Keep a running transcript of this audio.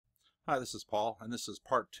Hi, this is Paul, and this is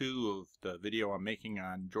part 2 of the video I'm making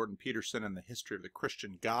on Jordan Peterson and the history of the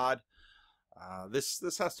Christian God. This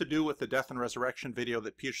has to do with the death and resurrection video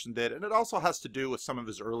that Peterson did, and it also has to do with some of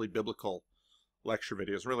his early biblical lecture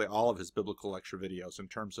videos, really all of his biblical lecture videos, in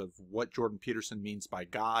terms of what Jordan Peterson means by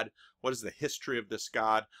God, what is the history of this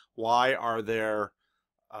God, why are there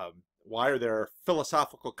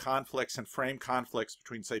philosophical conflicts and frame conflicts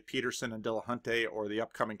between, say, Peterson and Dillahunty, or the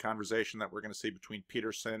upcoming conversation that we're going to see between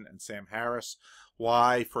Peterson and Sam Harris?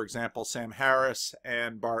 Why, for example, Sam Harris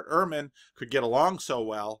and Bart Ehrman could get along so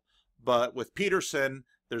well, but with Peterson,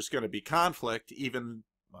 there's going to be conflict even,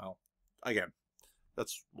 well, again,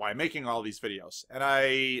 that's why I'm making all these videos. And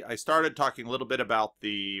I started talking a little bit about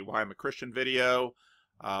the Why I'm a Christian video.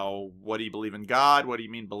 What do you believe in God? What do you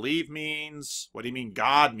mean believe means? What do you mean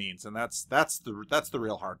God means? And that's the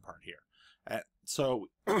real hard part here. So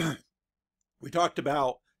we talked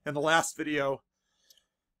about in the last video.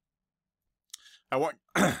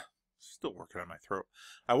 Still working on my throat.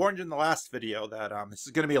 I warned you in the last video that this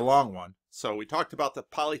is going to be a long one. So we talked about the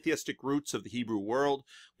polytheistic roots of the Hebrew world.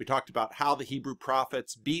 We talked about how the Hebrew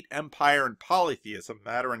prophets beat empire and polytheism,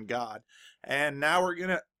 matter and God. And now we're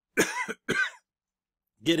going to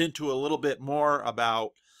get into a little bit more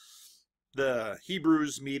about the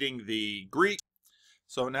Hebrews meeting the Greeks.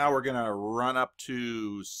 So now we're going to run up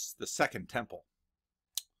to the Second Temple.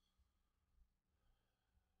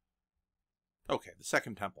 Okay, the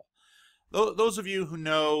Second Temple. Those of you who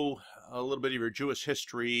know a little bit of your Jewish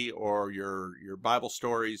history or your Bible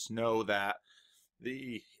stories know that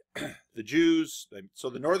the Jews, so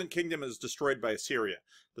the northern kingdom is destroyed by Assyria.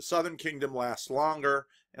 The southern kingdom lasts longer,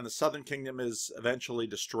 and the southern kingdom is eventually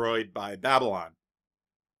destroyed by Babylon.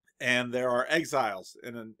 And there are exiles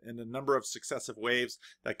in a number of successive waves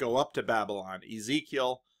that go up to Babylon.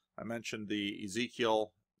 Ezekiel, I mentioned the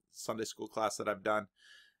Ezekiel Sunday school class that I've done.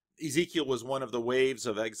 Ezekiel was one of the waves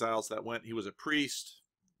of exiles that went. He was a priest.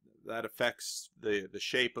 That affects the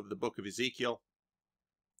shape of the book of Ezekiel.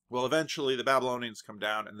 Well, eventually the Babylonians come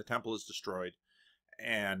down and the temple is destroyed,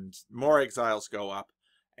 and more exiles go up,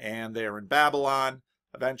 and they're in Babylon.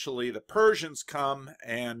 Eventually the Persians come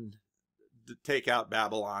and take out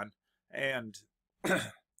Babylon, and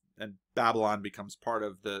and Babylon becomes part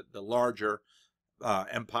of the larger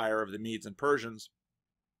empire of the Medes and Persians.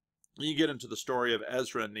 You get into the story of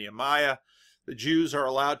Ezra and Nehemiah. The Jews are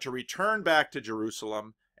allowed to return back to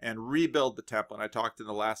Jerusalem and rebuild the temple. And I talked in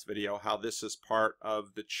the last video how this is part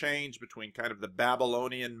of the change between kind of the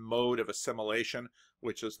Babylonian mode of assimilation,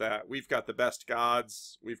 which is that we've got the best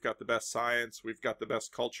gods, we've got the best science, we've got the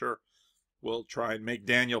best culture. We'll try and make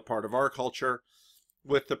Daniel part of our culture.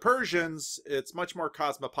 With the Persians, it's much more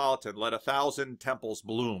cosmopolitan. Let 1,000 temples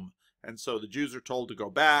bloom. And so the Jews are told to go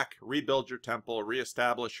back, rebuild your temple,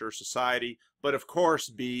 reestablish your society, but of course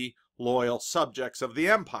be loyal subjects of the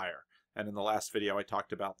empire. And in the last video, I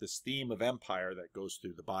talked about this theme of empire that goes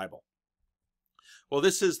through the Bible. Well,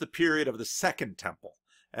 this is the period of the Second Temple.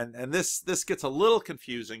 And this gets a little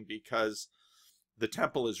confusing because the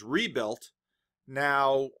temple is rebuilt.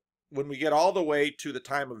 Now, when we get all the way to the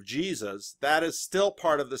time of Jesus, that is still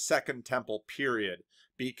part of the Second Temple period,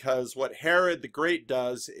 because what Herod the Great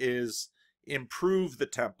does is improve the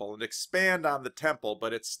temple and expand on the temple,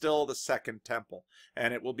 but it's still the Second Temple,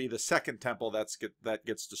 and it will be the Second Temple that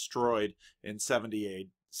gets destroyed in 70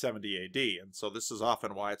 AD, and so this is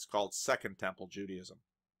often why it's called Second Temple Judaism.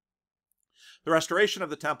 The restoration of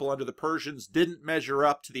the temple under the Persians didn't measure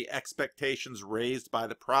up to the expectations raised by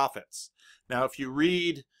the prophets. Now, if you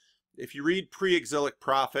read pre-exilic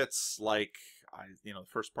prophets like the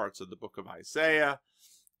first parts of the book of Isaiah,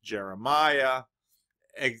 Jeremiah,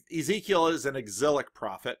 Ezekiel is an exilic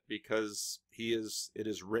prophet because it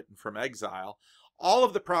is written from exile. All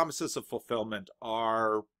of the promises of fulfillment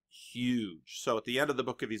are huge. So at the end of the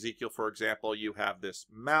book of Ezekiel, for example, you have this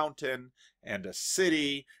mountain and a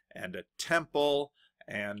city and a temple,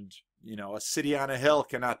 and a city on a hill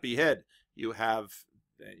cannot be hid. You have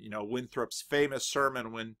Winthrop's famous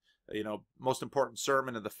sermon when most important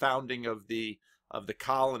sermon of the founding of the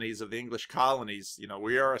colonies, of the English colonies,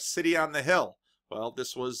 we are a city on the hill. Well,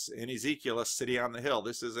 this was in Ezekiel, a city on the hill.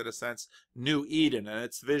 This is, in a sense, New Eden and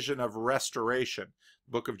its vision of restoration.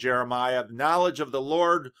 Book of Jeremiah, the knowledge of the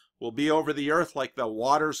Lord will be over the earth like the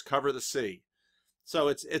waters cover the sea. So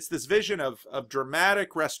it's this vision of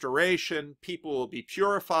dramatic restoration. People will be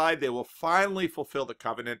purified. They will finally fulfill the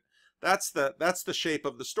covenant. That's the shape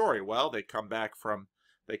of the story. Well, they come back from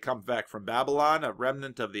Babylon. A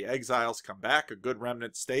remnant of the exiles come back. A good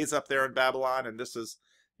remnant stays up there in Babylon. And this is,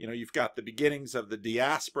 you've got the beginnings of the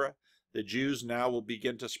diaspora. The Jews now will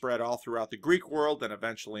begin to spread all throughout the Greek world and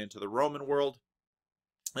eventually into the Roman world.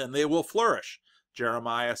 and they will flourish.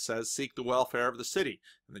 Jeremiah says, seek the welfare of the city.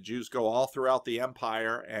 And the Jews go all throughout the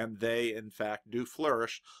empire, and they, in fact, do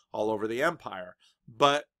flourish all over the empire.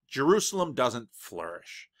 But Jerusalem doesn't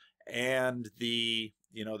flourish. And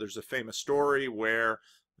there's a famous story where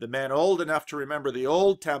the men old enough to remember the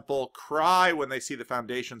old temple cry when they see the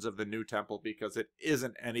foundations of the new temple, because it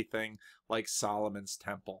isn't anything like Solomon's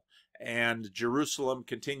temple. And Jerusalem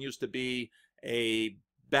continues to be a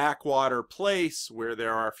backwater place where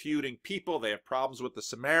there are feuding people. They have problems with the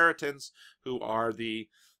Samaritans, who are the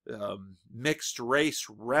mixed race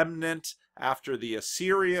remnant after the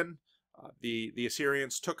Assyrian. The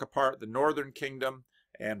Assyrians took apart the northern kingdom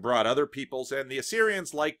and brought other peoples, and the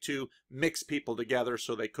Assyrians liked to mix people together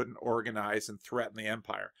so they couldn't organize and threaten the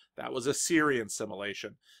empire. That was Assyrian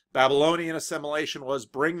assimilation. Babylonian assimilation was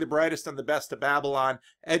bring the brightest and the best to Babylon,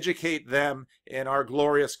 educate them in our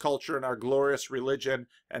glorious culture and our glorious religion,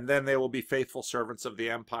 and then they will be faithful servants of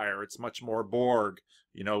the empire. It's much more Borg.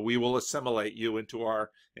 We will assimilate you into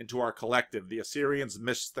our collective. The Assyrians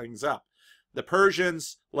mixed things up. The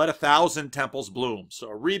Persians let 1,000 temples bloom. So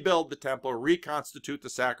rebuild the temple, reconstitute the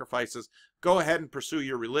sacrifices, go ahead and pursue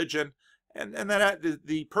your religion. And then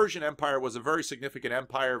the Persian Empire was a very significant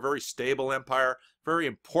empire, very stable empire, very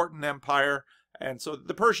important empire. And so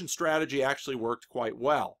the Persian strategy actually worked quite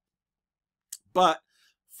well. But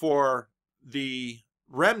for the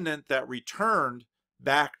remnant that returned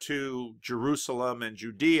back to Jerusalem and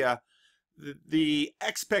Judea, the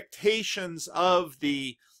expectations of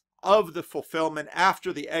the fulfillment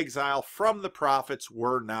after the exile from the prophets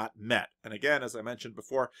were not met. And again, as I mentioned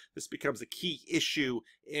before, this becomes a key issue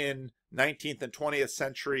in 19th and 20th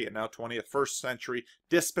century, and now 21st century,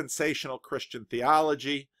 dispensational Christian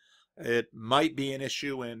theology. It might be an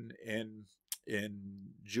issue in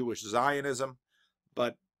Jewish Zionism,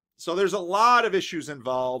 but so there's a lot of issues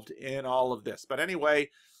involved in all of this. But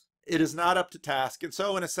anyway, it is not up to task. And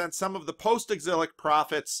so in a sense, some of the post-exilic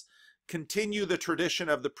prophets continue the tradition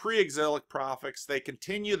of the pre-exilic prophets. They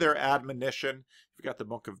continue their admonition. You've got the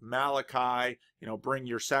book of Malachi, bring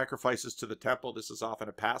your sacrifices to the temple. This is often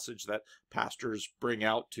a passage that pastors bring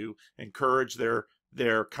out to encourage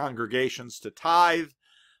their congregations to tithe.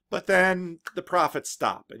 But then the prophets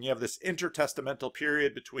stop, and you have this intertestamental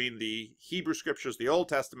period between the Hebrew scriptures, the Old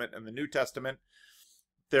Testament, and the New Testament.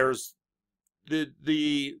 There's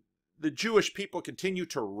the Jewish people continue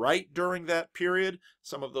to write during that period.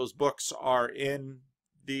 Some of those books are in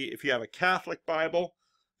if you have a Catholic Bible,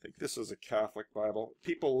 I think this is a Catholic Bible.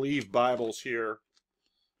 People leave Bibles here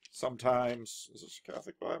sometimes. Is this a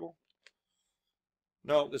Catholic Bible?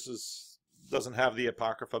 No, doesn't have the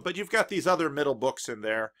Apocrypha, but you've got these other middle books in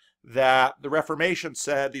there that the Reformation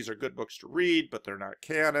said these are good books to read, but they're not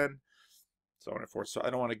canon. So on and forth. So I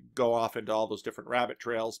don't want to go off into all those different rabbit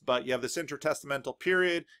trails, but you have this intertestamental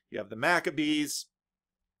period, you have the Maccabees,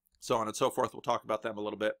 so on and so forth. We'll talk about them a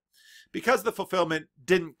little bit. Because the fulfillment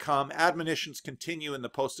didn't come, admonitions continue in the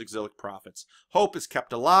post-exilic prophets. Hope is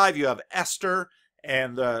kept alive. You have Esther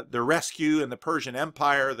and the rescue in the Persian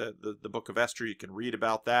Empire, the book of Esther, you can read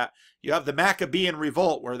about that. You have the Maccabean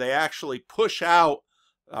revolt, where they actually push out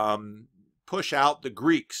the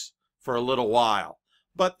Greeks for a little while.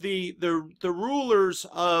 But the rulers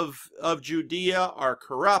of Judea are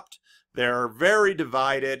corrupt. They're very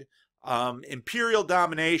divided. Imperial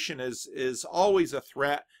domination is always a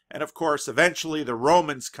threat. And of course, eventually the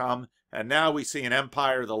Romans come, and now we see an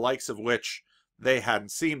empire the likes of which they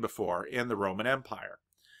hadn't seen before in the Roman Empire.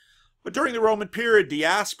 But during the Roman period,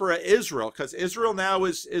 diaspora Israel, because Israel now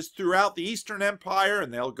is throughout the Eastern Empire,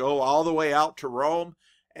 and they'll go all the way out to Rome.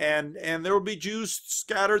 And there will be Jews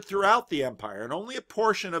scattered throughout the empire, and only a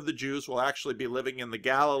portion of the Jews will actually be living in the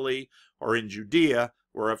Galilee or in Judea,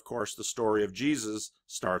 where, of course, the story of Jesus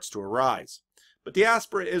starts to arise. But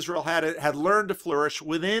diaspora Israel had learned to flourish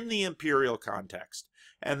within the imperial context,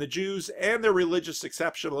 and the Jews and their religious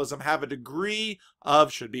exceptionalism have a degree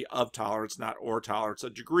of, should be of tolerance, not or tolerance, a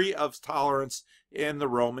degree of tolerance in the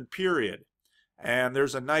Roman period. And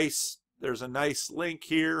there's a nice link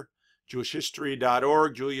here.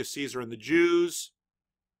 JewishHistory.org, Julius Caesar and the Jews.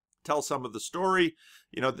 Tell some of the story.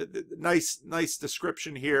 The nice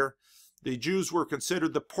description here. The Jews were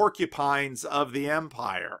considered the porcupines of the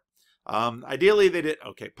empire. Ideally, they did.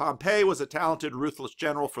 Okay, Pompey was a talented, ruthless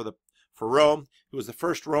general for Rome. He was the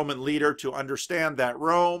first Roman leader to understand that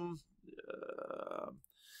Rome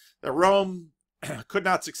could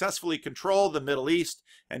not successfully control the Middle East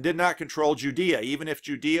and did not control Judea. Even if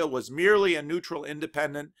Judea was merely a neutral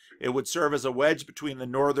independent, it would serve as a wedge between the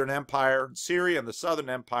northern empire in Syria and the southern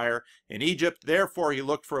empire in Egypt. Therefore, he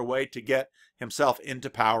looked for a way to get himself into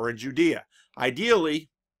power in Judea. Ideally,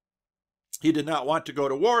 He did not want to go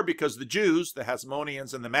to war because the Jews, the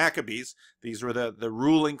Hasmoneans and the Maccabees, these were the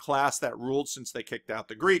ruling class that ruled since they kicked out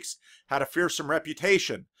the Greeks, had a fearsome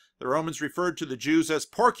reputation. The Romans referred to the Jews as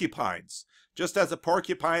porcupines. Just as a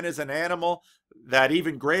porcupine is an animal that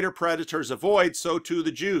even greater predators avoid, so too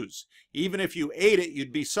the Jews. Even if you ate it,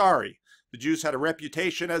 you'd be sorry. The Jews had a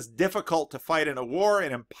reputation as difficult to fight in a war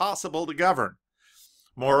and impossible to govern.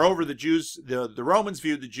 Moreover, the Romans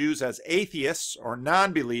viewed the Jews as atheists or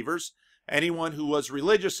non-believers. Anyone who was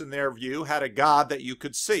religious in their view had a God that you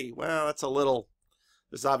could see. Well,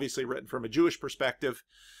 this is obviously written from a Jewish perspective.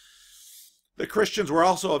 The Christians were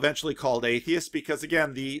also eventually called atheists because,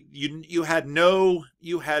 again, you had no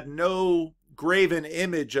graven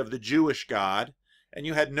image of the Jewish God, and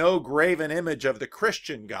you had no graven image of the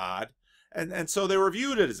Christian God, and so they were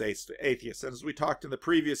viewed as atheists. And as we talked in the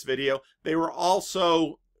previous video, they were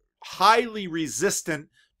also highly resistant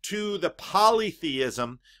to the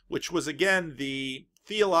polytheism, which was, again, the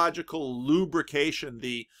theological lubrication,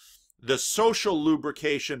 the social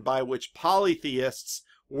lubrication by which polytheists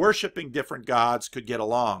worshiping different gods could get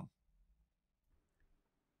along.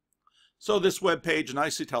 So this webpage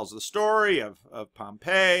nicely tells the story of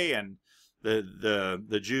Pompey, and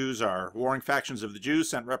the Jews are warring factions of the Jews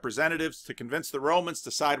sent representatives to convince the Romans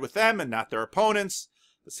to side with them and not their opponents.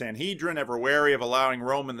 The Sanhedrin, ever wary of allowing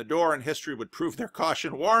Rome in the door and history would prove their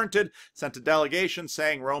caution warranted, sent a delegation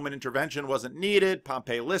saying Roman intervention wasn't needed.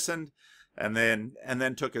 Pompey listened and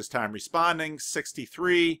then took his time responding.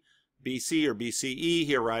 63 BC or BCE,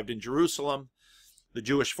 he arrived in Jerusalem. The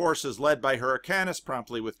Jewish forces led by Hyrcanus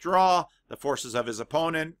promptly withdraw. The forces of his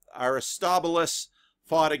opponent, Aristobulus,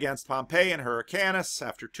 fought against Pompey and Hyrcanus.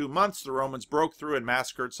 After 2 months, the Romans broke through and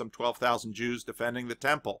massacred some 12,000 Jews defending the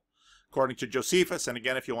temple. According to Josephus, and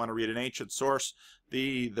again, if you want to read an ancient source,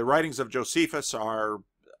 the writings of Josephus are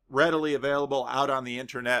readily available out on the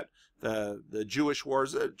internet. The Jewish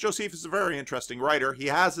wars. Josephus is a very interesting writer. He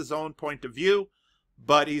has his own point of view,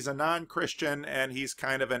 but he's a non-Christian, and he's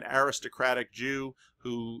kind of an aristocratic Jew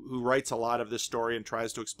who writes a lot of this story and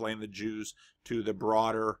tries to explain the Jews to the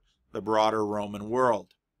broader Roman world.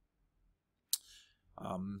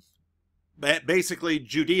 Basically,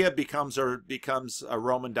 Judea becomes a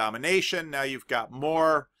Roman domination. Now you've got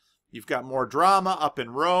more drama up in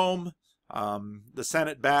Rome. The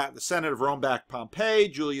Senate of Rome backed Pompey.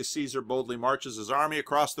 Julius Caesar boldly marches his army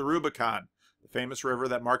across the Rubicon, the famous river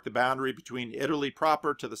that marked the boundary between Italy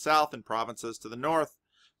proper to the south and provinces to the north,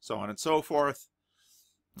 so on and so forth.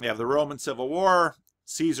 You have the Roman Civil War.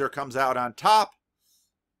 Caesar comes out on top,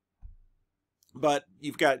 but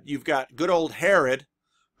you've got good old Herod,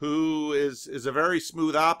 who is a very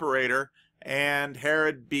smooth operator, and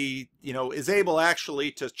Herod is able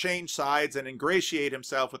actually to change sides and ingratiate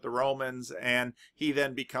himself with the Romans, and he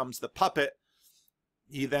then becomes the puppet.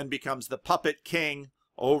 He then becomes the puppet king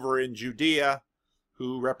over in Judea,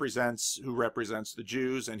 who represents the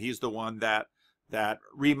Jews, and he's the one that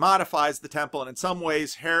remodifies the temple. And in some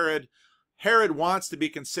ways, Herod wants to be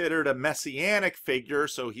considered a messianic figure,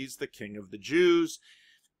 so he's the king of the Jews.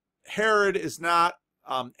 Herod is not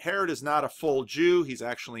a full Jew. He's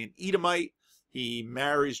actually an Edomite. He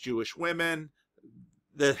marries Jewish women.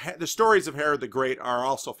 The stories of Herod the Great are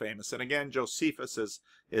also famous. And again, Josephus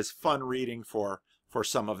is fun reading for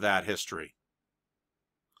some of that history.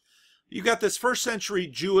 You've got this first century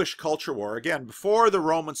Jewish culture war. Again, before the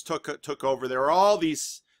Romans took over, there were all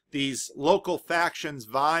these local factions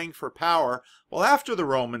vying for power. Well, after the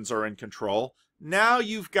Romans are in control, now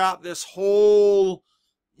you've got this whole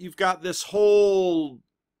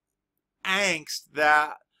angst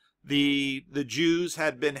that the Jews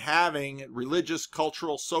had been having, religious,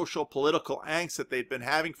 cultural, social, political angst that they'd been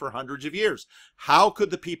having for hundreds of years. How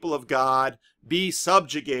could the people of God be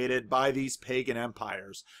subjugated by these pagan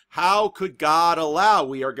empires? How could God allow,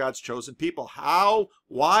 we are God's chosen people,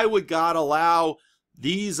 why would God allow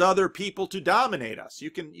these other people to dominate us?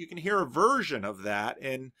 You can hear a version of that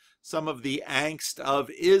in some of the angst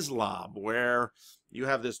of Islam, where you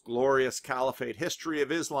have this glorious caliphate history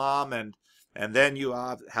of Islam, and then you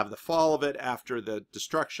have the fall of it after the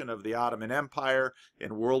destruction of the Ottoman Empire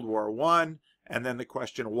in World War I, and then the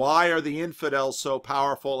question, why are the infidels so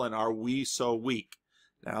powerful and are we so weak?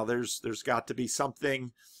 Now there's got to be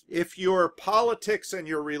something. If your politics and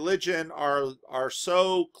your religion are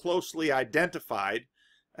so closely identified,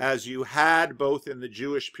 as you had both in the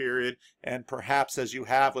Jewish period and perhaps as you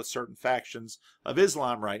have with certain factions of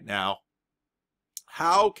Islam right now,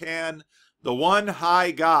 how can the one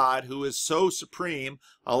high God, who is so supreme,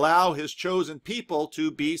 allow his chosen people to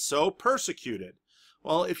be so persecuted?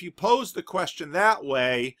 Well, if you pose the question that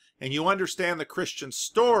way, and you understand the Christian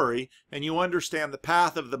story, and you understand the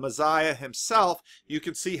path of the Messiah himself, you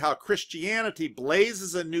can see how Christianity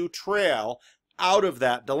blazes a new trail out of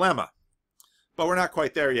that dilemma. But we're not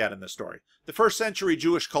quite there yet in the story. The first century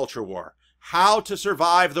Jewish culture war. How to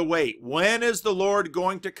survive the wait. When is the Lord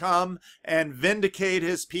going to come and vindicate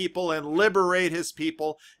his people and liberate his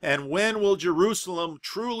people? And when will Jerusalem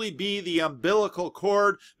truly be the umbilical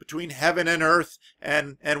cord between heaven and earth?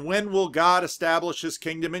 And when will God establish his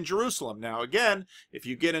kingdom in Jerusalem? Now again, if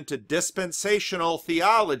you get into dispensational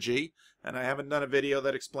theology, and I haven't done a video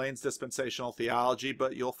that explains dispensational theology,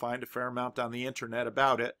 but you'll find a fair amount on the internet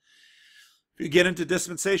about it. If you get into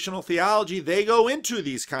dispensational theology, they go into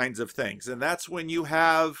these kinds of things. And that's when you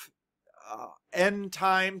have end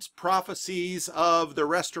times prophecies of the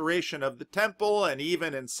restoration of the temple, and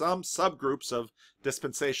even in some subgroups of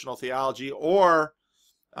dispensational theology or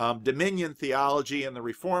dominion theology in the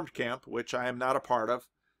Reformed camp, which I am not a part of.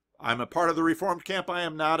 I'm a part of the Reformed camp. I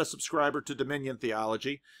am not a subscriber to dominion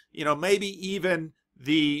theology. You know, maybe even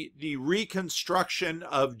the reconstruction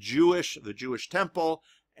of the Jewish temple,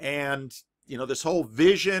 and you know, this whole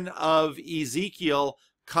vision of Ezekiel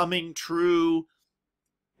coming true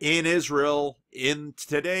in Israel in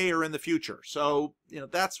today or in the future. So, you know,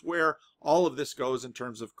 that's where all of this goes in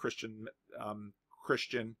terms of Christian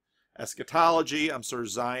eschatology. I'm sure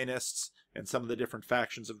Zionists and some of the different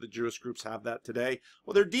factions of the Jewish groups have that today.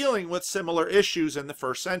 Well, they're dealing with similar issues in the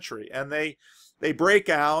first century, and they break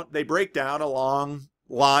down along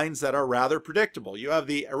lines that are rather predictable. You have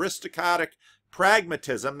the aristocratic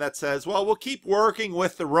pragmatism that says, well, we'll keep working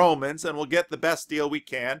with the Romans and we'll get the best deal we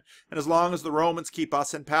can, and as long as the Romans keep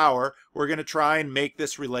us in power, we're going to try and make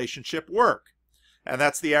this relationship work. And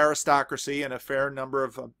that's the aristocracy and a fair number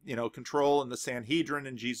of control in the Sanhedrin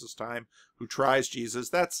in Jesus' time, who tries Jesus.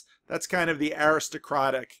 That's kind of the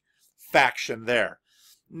aristocratic faction there.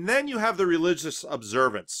 And then you have the religious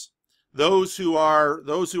observance, those who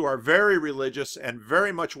are very religious and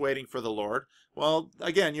very much waiting for the Lord. Well,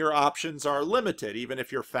 again, your options are limited, even if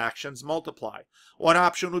your factions multiply. One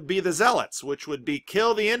option would be the zealots, which would be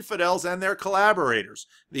kill the infidels and their collaborators.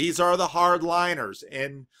 These are the hardliners.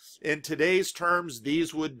 In today's terms,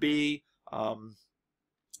 these would be Islamists,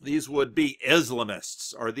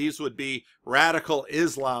 or these would be radical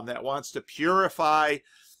Islam that wants to purify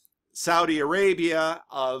Saudi Arabia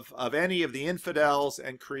of any of the infidels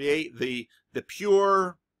and create the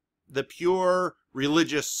pure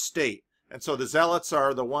religious state. And so the zealots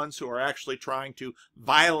are the ones who are actually trying to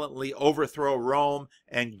violently overthrow Rome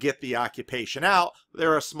and get the occupation out.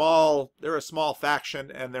 They're a small faction,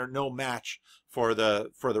 and they're no match for the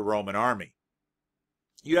Roman army.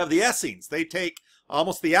 You have the Essenes. They take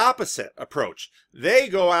almost the opposite approach. They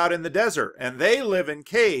go out in the desert and they live in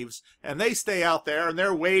caves, and they stay out there and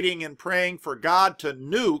they're waiting and praying for God to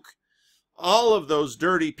nuke all of those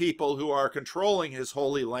dirty people who are controlling his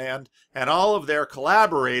holy land, and all of their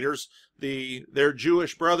collaborators, their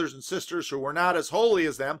Jewish brothers and sisters who were not as holy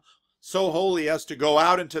as them, so holy as to go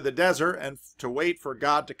out into the desert and to wait for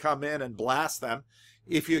God to come in and blast them.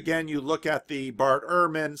 If you look at the Bart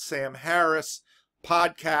Ehrman, Sam Harris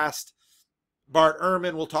podcast, Bart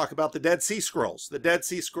Ehrman will talk about the Dead Sea Scrolls. The Dead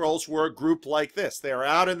Sea Scrolls were a group like this. They are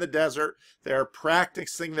out in the desert. They're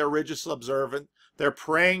practicing their religious observance. They're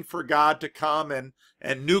praying for God to come and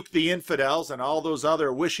nuke the infidels and all those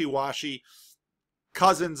other wishy-washy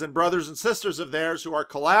cousins and brothers and sisters of theirs who are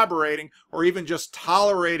collaborating or even just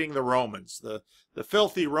tolerating the Romans, the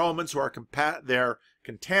filthy Romans who are they're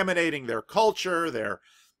contaminating their culture. They're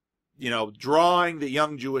drawing the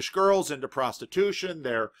young Jewish girls into prostitution.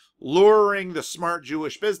 They're luring the smart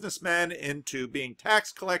Jewish businessmen into being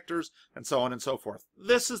tax collectors, and so on and so forth.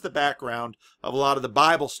 This is the background of a lot of the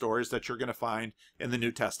Bible stories that you're going to find in the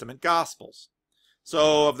New Testament Gospels.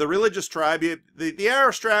 So of the religious tribe, the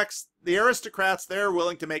aristocrats, they're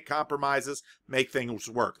willing to make compromises, make things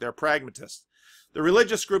work. They're pragmatists. The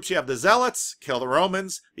religious groups, you have the Zealots, kill the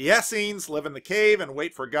Romans. The Essenes live in the cave and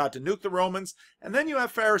wait for God to nuke the Romans. And then you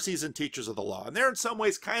have Pharisees and teachers of the law. And they're in some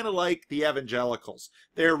ways kind of like the evangelicals.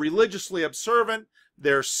 They're religiously observant,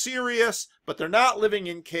 they're serious, but they're not living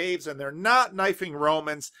in caves, and they're not knifing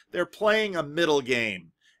Romans. They're playing a middle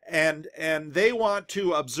game. And they want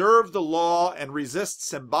to observe the law and resist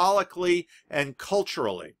symbolically and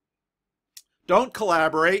culturally. Don't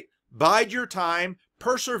collaborate, bide your time,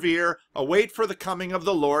 persevere, await for the coming of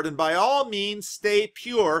the Lord, and by all means stay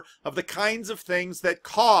pure of the kinds of things that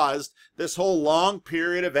caused this whole long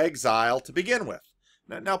period of exile to begin with.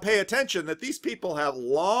 Now pay attention that these people have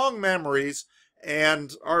long memories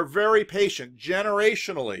and are very patient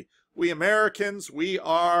generationally. We Americans, we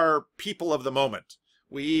are people of the moment.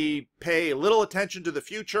 We pay little attention to the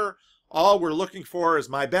future. All we're looking for is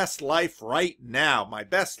my best life right now, my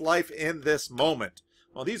best life in this moment.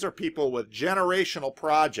 Well, these are people with generational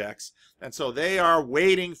projects, and so they are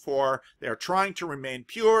they're trying to remain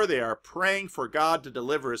pure, they are praying for God to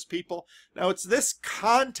deliver his people. Now, it's this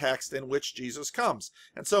context in which Jesus comes.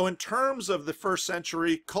 And so in terms of the first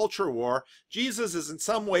century culture war, Jesus is in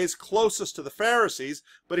some ways closest to the Pharisees,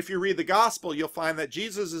 but if you read the gospel, you'll find that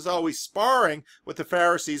Jesus is always sparring with the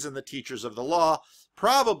Pharisees and the teachers of the law,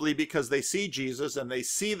 probably because they see Jesus and they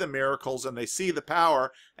see the miracles and they see the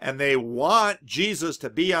power and they want Jesus to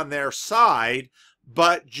be on their side,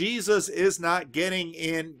 but Jesus is not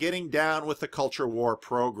getting down with the culture war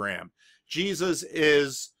program. Jesus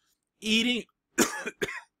is eating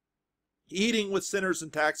eating with sinners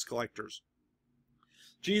and tax collectors.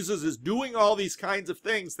 Jesus is doing all these kinds of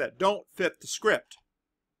things that don't fit the script.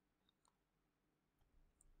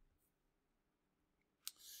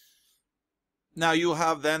 Now you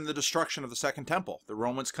have then the destruction of the Second Temple. The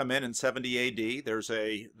Romans come in 70 AD. There's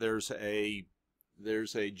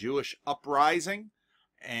a Jewish uprising,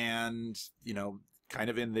 and kind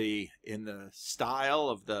of in the style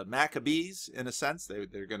of the Maccabees, in a sense,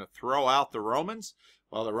 they're going to throw out the Romans.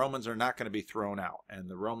 Well, the Romans are not going to be thrown out, and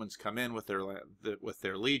the Romans come in with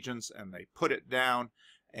their legions and they put it down,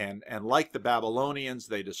 and like the Babylonians,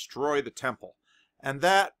 they destroy the temple, and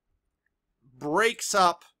that breaks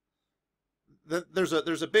up. There's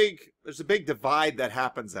a big divide that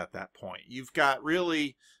happens at that point. You've got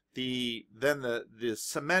really the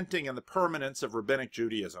cementing and the permanence of rabbinic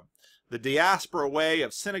Judaism, the diaspora way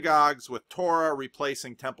of synagogues with Torah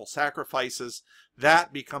replacing temple sacrifices.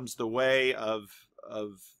 That becomes the way of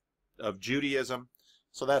Judaism.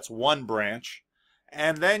 So that's one branch,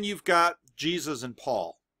 and then you've got Jesus and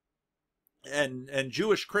Paul. And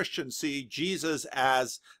Jewish Christians see Jesus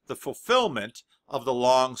as the fulfillment of the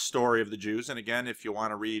long story of the Jews. And again, if you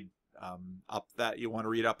want to read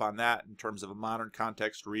up on that in terms of a modern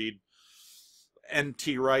context, read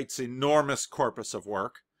N.T. Wright's enormous corpus of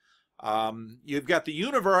work. You've got the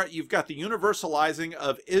universalizing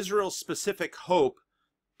of Israel's specific hope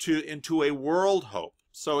into a world hope.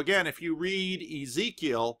 So again, if you read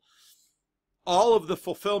Ezekiel, all of the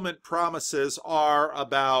fulfillment promises are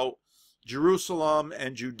about Jerusalem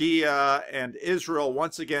and Judea and Israel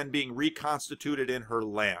once again being reconstituted in her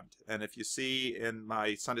land. And if you see in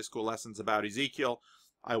my Sunday school lessons about Ezekiel,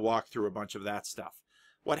 I walk through a bunch of that stuff.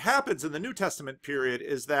 What happens in the New Testament period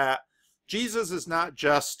is that Jesus is not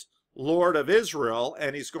just Lord of Israel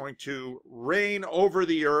and he's going to reign over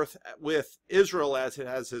the earth with Israel as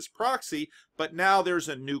his proxy, but now there's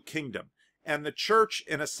a new kingdom. And the church,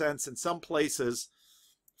 in a sense, in some places,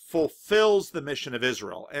 fulfills the mission of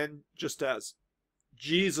Israel, and just as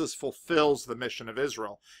Jesus fulfills the mission of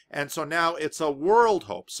Israel. And so now it's a world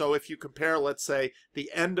hope. So if you compare, let's say,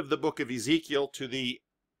 the end of the book of Ezekiel to the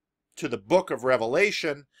book of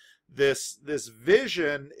Revelation, this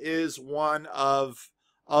vision is one of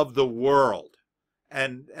the world.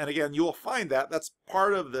 And again, you will find that's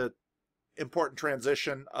part of the important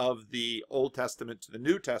transition of the Old Testament to the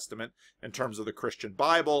New Testament in terms of the Christian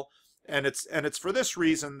Bible. And it's for this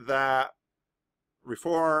reason that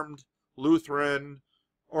Reformed, Lutheran,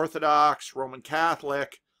 Orthodox, Roman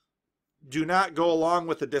Catholic do not go along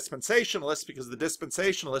with the dispensationalists,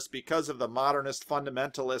 because because of the modernist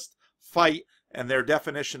fundamentalist fight and their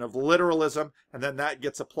definition of literalism, and then that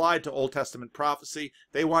gets applied to Old Testament prophecy.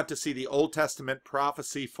 They want to see the Old Testament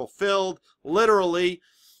prophecy fulfilled literally.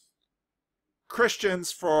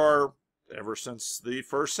 Christians, ever since the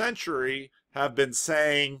first century, have been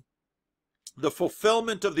saying the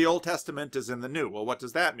fulfillment of the Old Testament is in the New. Well, what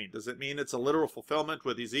does that mean? Does it mean it's a literal fulfillment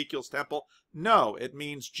with Ezekiel's temple? No, it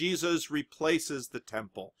means Jesus replaces the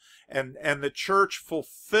temple. And the church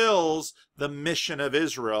fulfills the mission of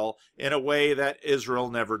Israel in a way that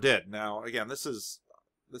Israel never did. Now, again, these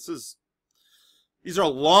are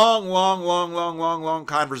long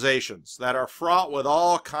conversations that are fraught with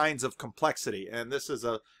all kinds of complexity. And this is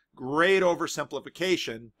a great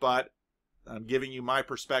oversimplification, but I'm giving you my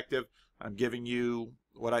perspective. I'm giving you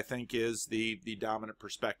what I think is the dominant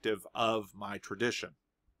perspective of my tradition.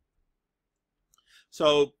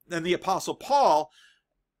 So then the Apostle Paul,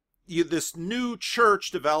 this new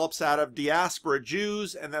church develops out of diaspora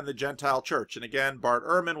Jews and then the Gentile church. And again, Bart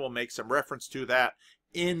Ehrman will make some reference to that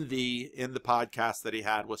in the podcast that he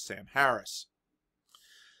had with Sam Harris.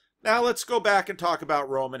 Now let's go back and talk about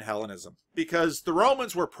Roman Hellenism, because the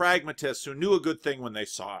Romans were pragmatists who knew a good thing when they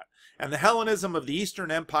saw it. And the Hellenism of the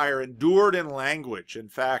Eastern Empire endured in language. In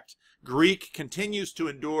fact, Greek continues to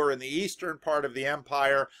endure in the eastern part of the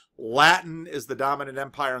empire. Latin is the dominant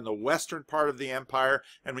empire in the western part of the empire.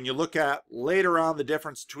 And when you look at later on the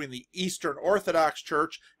difference between the Eastern Orthodox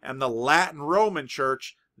Church and the Latin Roman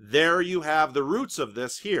Church, there you have the roots of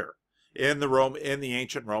this here in the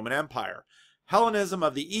ancient Roman Empire. Hellenism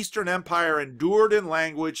of the Eastern Empire endured in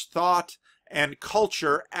language, thought, and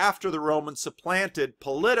culture after the Romans supplanted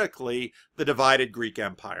politically the divided Greek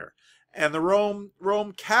Empire. And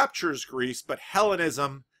Rome captures Greece, but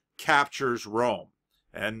Hellenism captures Rome.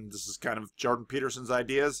 And this is kind of Jordan Peterson's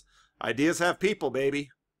ideas. Ideas have people, baby.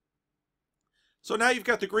 So now you've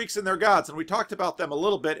got the Greeks and their gods, and we talked about them a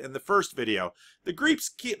little bit in the first video. The Greeks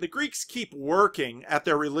keep working at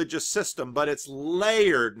their religious system, but it's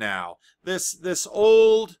layered now. This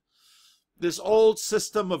old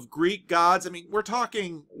system of Greek gods, I mean, we're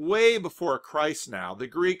talking way before Christ now. The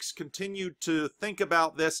Greeks continued to think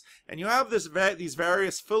about this, and you have these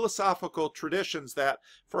various philosophical traditions that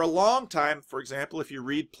for a long time, for example, if you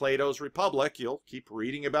read Plato's Republic, you'll keep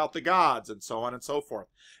reading about the gods and so on and so forth.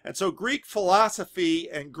 And so Greek philosophy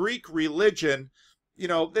and Greek religion, you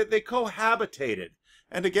know, they cohabitated.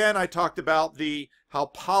 And again, I talked about how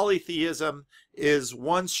polytheism is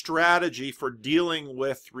one strategy for dealing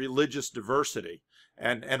with religious diversity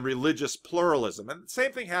and religious pluralism. And the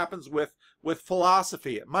same thing happens with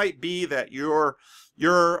philosophy. It might be that you're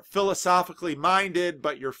philosophically minded,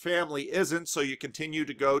 but your family isn't, so you continue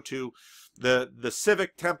to go to the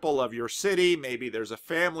civic temple of your city. Maybe there's a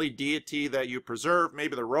family deity that you preserve.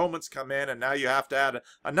 Maybe the Romans come in and now you have to add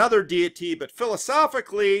another deity. But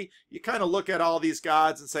philosophically, you kind of look at all these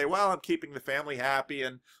gods and say, well, I'm keeping the family happy,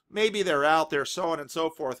 and maybe they're out there, so on and so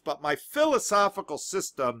forth. But my philosophical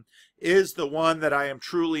system is the one that I am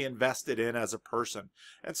truly invested in as a person.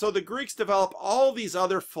 And so the Greeks develop all these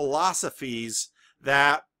other philosophies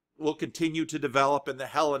that will continue to develop in the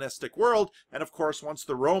Hellenistic world, and of course once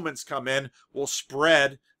the Romans come in, will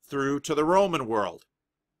spread through to the Roman world.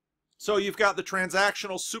 So you've got the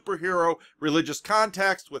transactional superhero religious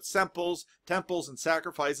context with temples and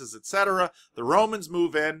sacrifices, etc. The Romans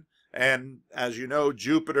move in, and as you know,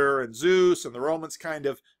 Jupiter and Zeus and the Romans kind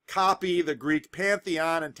of copy the Greek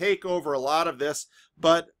pantheon and take over a lot of this.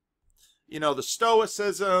 But you know, the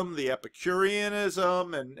Stoicism, the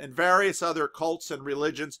Epicureanism, and various other cults and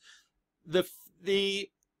religions, the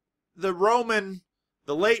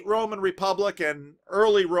late Roman Republic and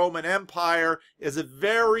early Roman Empire is a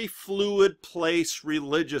very fluid place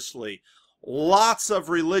religiously. Lots of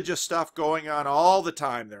religious stuff going on all the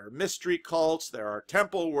time. There are mystery cults, there are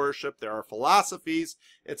temple worship, there are philosophies.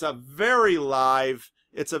 It's a very live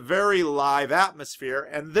atmosphere,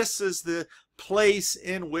 and this is the place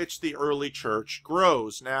in which the early church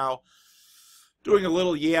grows. Now, doing a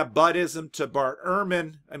little butism to Bart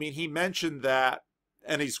Ehrman, I mean, he mentioned that,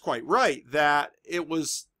 and he's quite right, that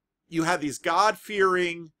you had these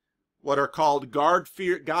God-fearing, what are called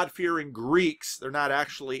God-fearing Greeks. They're not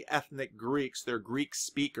actually ethnic Greeks, they're Greek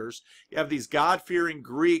speakers. You have these God-fearing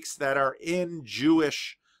Greeks that are in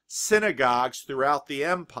Jewish synagogues throughout the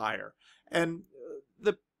empire. And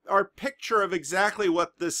our picture of exactly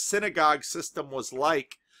what this synagogue system was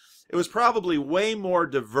like, it was probably way more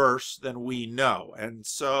diverse than we know. And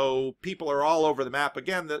so people are all over the map.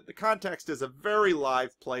 Again, the context is a very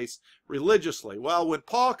live place religiously. Well, when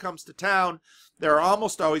Paul comes to town, there are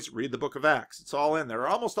almost always, read the book of Acts, it's all in there, are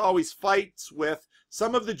almost always fights with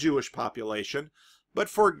some of the Jewish population. But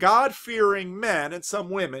for God-fearing men and some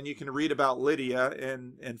women, you can read about Lydia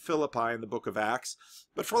in Philippi in the book of Acts,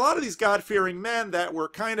 but for a lot of these God-fearing men that were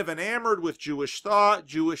kind of enamored with Jewish thought,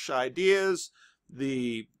 Jewish ideas,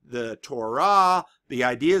 the Torah, the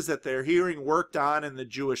ideas that they're hearing worked on in the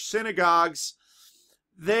Jewish synagogues,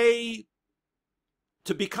 to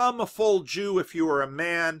become a full Jew if you were a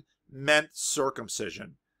man meant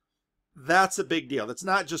circumcision. That's a big deal. It's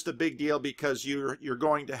not just a big deal because you're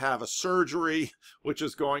going to have a surgery, which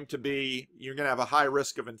is going to be, you're going to have a high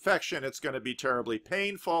risk of infection. It's going to be terribly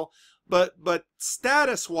painful. But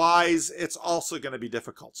status-wise, it's also going to be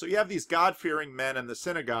difficult. So you have these God-fearing men in the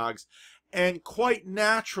synagogues, and quite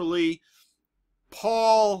naturally,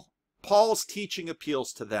 Paul's teaching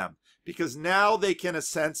appeals to them, because now they can, in a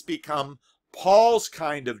sense, become Paul's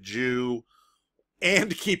kind of Jew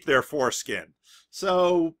and keep their foreskin.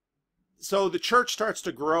 So the church starts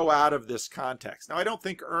to grow out of this context. Now, I don't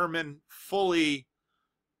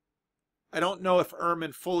know if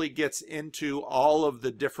Ehrman fully gets into all of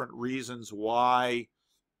the different reasons why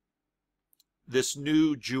this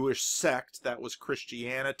new Jewish sect that was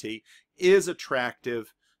Christianity is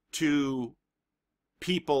attractive to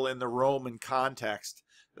people in the Roman context?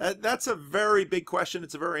 That's a very big question.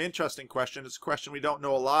 It's a very interesting question. It's a question we don't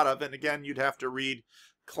know a lot of. And again, you'd have to read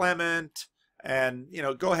Clement and,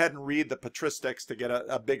 go ahead and read the patristics to get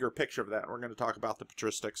a bigger picture of that. We're going to talk about the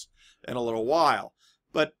patristics in a little while.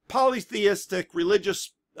 But polytheistic,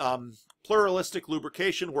 religious, pluralistic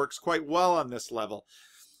lubrication works quite well on this level.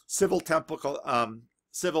 Civil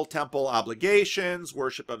temple obligations,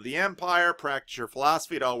 worship of the empire, practice your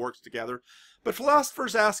philosophy, it all works together. But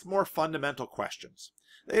philosophers ask more fundamental questions.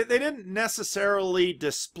 They didn't necessarily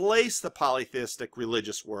displace the polytheistic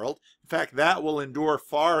religious world. In fact, that will endure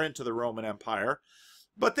far into the Roman Empire.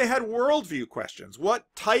 But they had worldview questions. What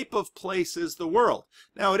type of place is the world?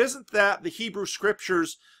 Now, it isn't that the Hebrew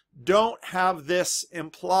scriptures don't have this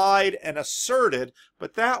implied and asserted,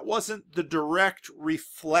 but that wasn't the direct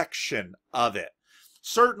reflection of it.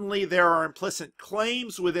 Certainly, there are implicit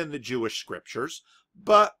claims within the Jewish scriptures,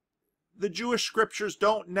 but the Jewish scriptures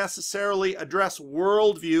don't necessarily address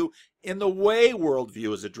worldview in the way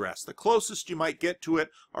worldview is addressed. The closest you might get to it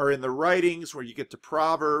are in the writings where you get to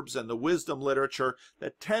Proverbs and the wisdom literature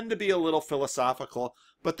that tend to be a little philosophical,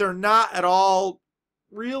 but they're not at all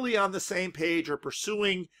really on the same page or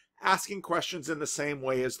asking questions in the same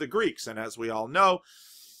way as the Greeks. And as we all know,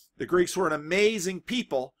 the Greeks were an amazing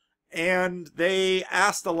people, and they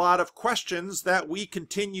asked a lot of questions that we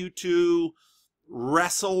continue to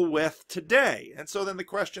wrestle with today. And so then the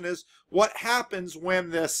question is, what happens when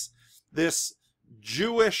this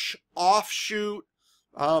Jewish offshoot,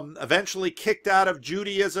 eventually kicked out of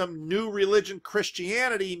Judaism, new religion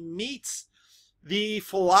Christianity meets the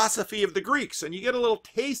philosophy of the Greeks? And you get a little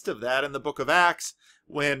taste of that in the book of Acts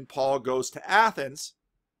when Paul goes to Athens.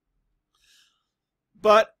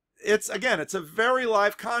 But it's a very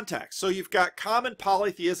live context. So you've got common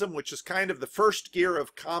polytheism, which is kind of the first gear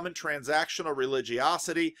of common transactional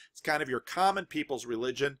religiosity. It's kind of your common people's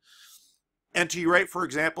religion. N.T. Wright, for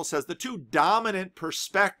example, says the two dominant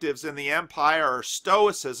perspectives in the empire are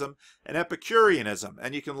Stoicism and Epicureanism.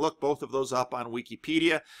 And you can look both of those up on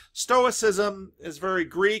Wikipedia. Stoicism is very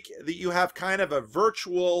Greek, that you have kind of a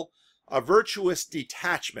virtuous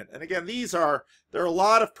detachment. And again, there are a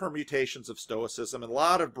lot of permutations of Stoicism and a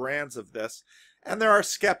lot of brands of this. And there are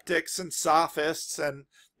skeptics and sophists and,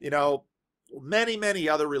 many, many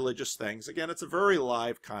other religious things. Again, it's a very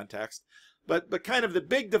live context. But kind of the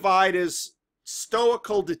big divide is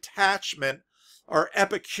Stoical detachment or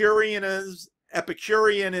Epicurean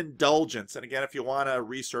indulgence. And again, if you want to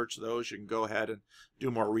research those, you can go ahead and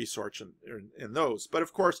do more research in those. But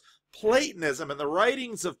of course, Platonism and the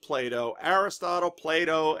writings of Plato, Aristotle,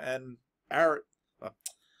 Plato, and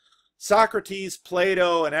Socrates,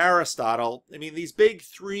 Plato, and Aristotle, these big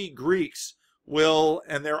three Greeks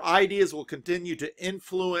and their ideas will continue to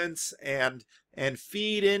influence and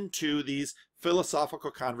feed into these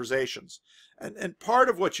philosophical conversations. And part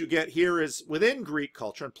of what you get here is within Greek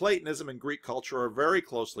culture, and Platonism and Greek culture are very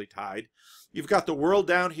closely tied. You've got the world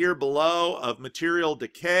down here below of material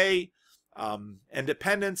decay and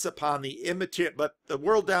dependence upon the immaterial, but the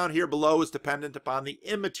world down here below is dependent upon the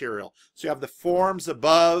immaterial. So you have the forms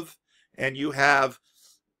above, and you have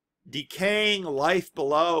decaying life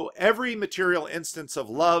below. Every material instance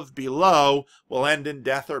of love below will end in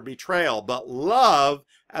death or betrayal, but love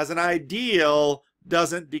as an ideal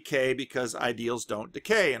doesn't decay because ideals don't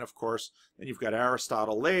decay. And of course, then you've got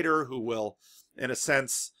Aristotle later who will, in a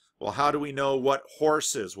sense, well, how do we know what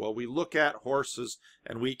horse is? Well, we look at horses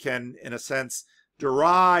and we can, in a sense,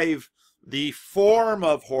 derive the form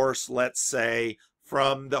of horse, let's say,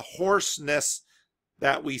 from the hoarseness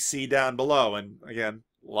that we see down below. And again,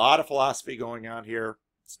 a lot of philosophy going on here.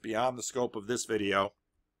 It's beyond the scope of this video.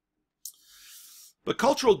 But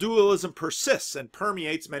cultural dualism persists and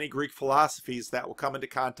permeates many Greek philosophies that will come into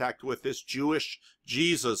contact with this Jewish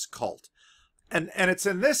Jesus cult. And it's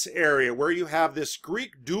in this area where you have this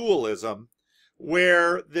Greek dualism,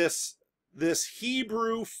 where this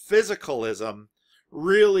Hebrew physicalism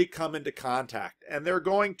really come into contact. And they're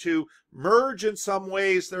going to merge in some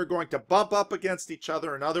ways. They're going to bump up against each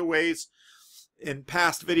other in other ways. In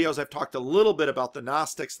past videos, I've talked a little bit about the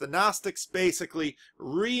Gnostics. The Gnostics basically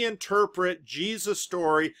reinterpret Jesus'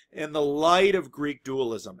 story in the light of Greek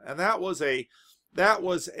dualism. And that was a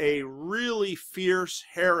really fierce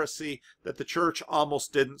heresy that the church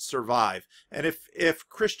almost didn't survive. And if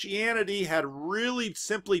Christianity had really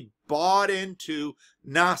simply bought into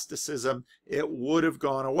Gnosticism, it would have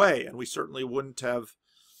gone away. And we certainly wouldn't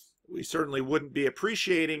be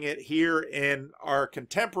appreciating it here in our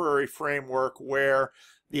contemporary framework, where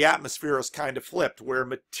the atmosphere is kind of flipped, where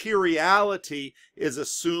materiality is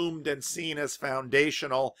assumed and seen as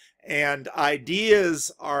foundational, and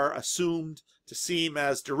ideas are assumed to seem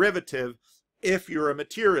as derivative. If you're a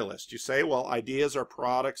materialist, you say, well, ideas are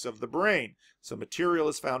products of the brain. So material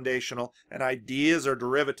is foundational and ideas are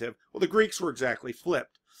derivative. Well, the Greeks were exactly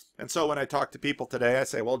flipped. And so when I talk to people today, I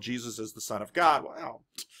say, well, Jesus is the Son of God. Well,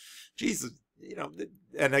 Jesus, you know,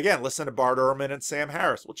 and again, listen to Bart Ehrman and Sam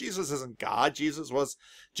Harris. Well, Jesus isn't God. Jesus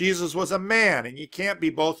was a man, and you can't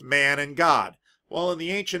be both man and God. Well, in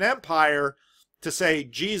the ancient empire, to say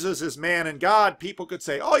Jesus is man and God, people could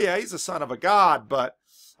say, oh yeah, he's the son of a god, but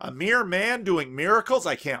a mere man doing miracles,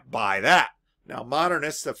 I can't buy that. Now,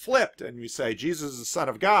 modernists have flipped, and you say Jesus is the Son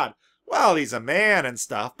of God. Well, he's a man and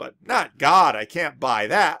stuff, but not God. I can't buy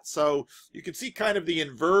that. So you can see kind of the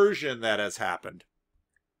inversion that has happened.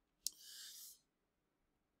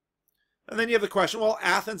 And then you have the question, well,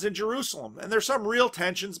 Athens and Jerusalem. And there's some real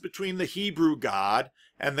tensions between the Hebrew God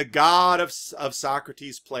and the God of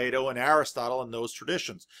Socrates, Plato, and Aristotle and those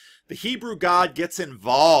traditions. The Hebrew God gets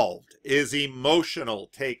involved, is emotional,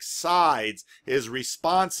 takes sides, is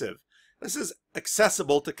responsive. This is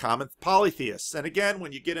accessible to common polytheists. And again,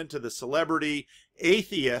 when you get into the celebrity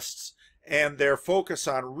atheists and their focus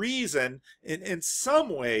on reason, in some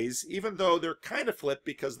ways, even though they're kind of flipped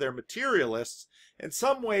because they're materialists, in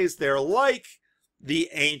some ways they're like the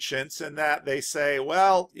ancients in that they say,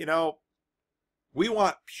 well, you know, we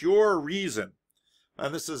want pure reason.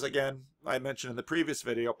 And this is, again, I mentioned in the previous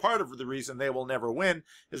video, part of the reason they will never win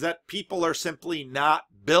is that people are simply not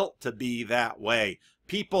built to be that way.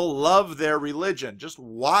 People love their religion. Just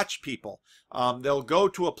watch people. They'll go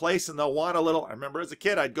to a place and they'll want a little. I remember as a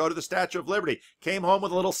kid, I'd go to the Statue of Liberty. Came home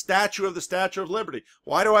with a little statue of the Statue of Liberty.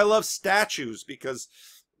 Why do I love statues? Because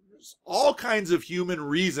there's all kinds of human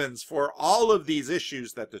reasons for all of these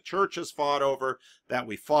issues that the church has fought over, that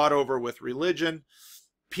we fought over with religion.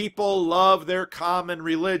 People love their common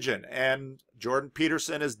religion. And Jordan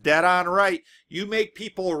Peterson is dead on right. You make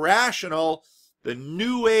people rational. The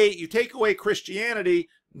New Age, you take away Christianity,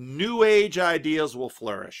 New Age ideas will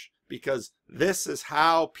flourish, because this is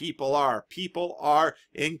how people are. People are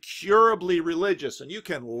incurably religious, and you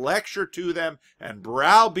can lecture to them and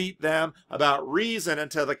browbeat them about reason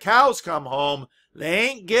until the cows come home. They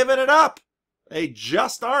ain't giving it up. They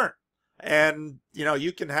just aren't. And, you know,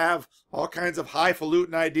 you can have all kinds of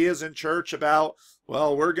highfalutin ideas in church about,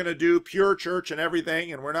 well, we're going to do pure church and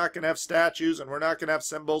everything, and we're not going to have statues, and we're not going to have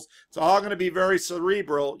symbols. It's all going to be very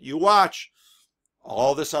cerebral. You watch.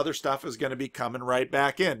 All this other stuff is going to be coming right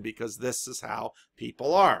back in, because this is how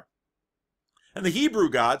people are. And the Hebrew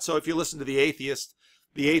God, so if you listen to the atheist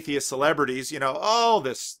celebrities, you know, oh,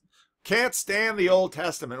 this can't stand the Old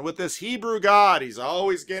Testament. With this Hebrew God, he's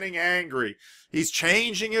always getting angry. He's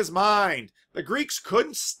changing his mind. The Greeks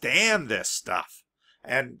couldn't stand this stuff.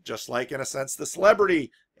 And just like, in a sense, the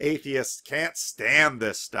celebrity atheists can't stand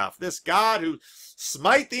this stuff. This God who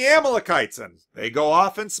smite the Amalekites, and they go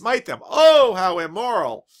off and smite them. Oh, how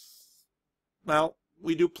immoral. Well,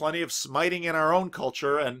 we do plenty of smiting in our own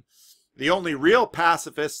culture, and the only real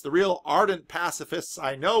pacifists, the real ardent pacifists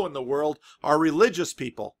I know in the world are religious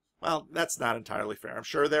people. Well, that's not entirely fair. I'm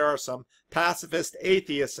sure there are some pacifist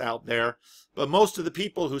atheists out there, but most of the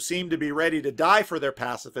people who seem to be ready to die for their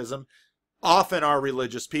pacifism often are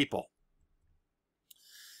religious people.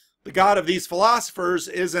 The God of these philosophers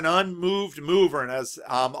is an unmoved mover and has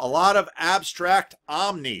a lot of abstract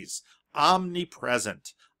omnis,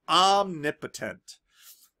 omnipresent, omnipotent,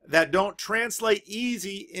 that don't translate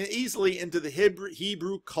easily into the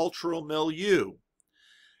Hebrew cultural milieu.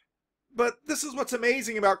 But this is what's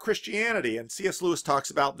amazing about Christianity, and C.S. Lewis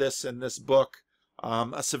talks about this in this book,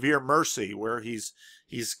 A Severe Mercy, where he's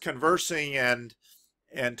conversing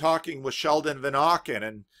and talking with Sheldon Van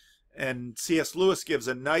Auken, and C.S. Lewis gives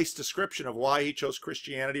a nice description of why he chose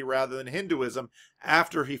Christianity rather than Hinduism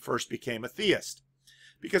after he first became a theist.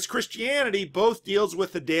 Because Christianity both deals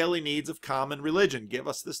with the daily needs of common religion. Give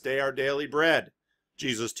us this day our daily bread.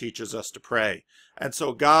 Jesus teaches us to pray. And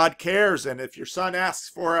so God cares, and if your son asks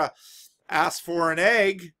for an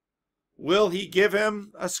egg, will he give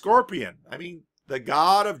him a scorpion? I mean, the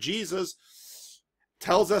God of Jesus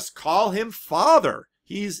tells us, call him Father.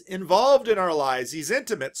 He's involved in our lives. He's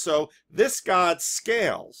intimate. So this God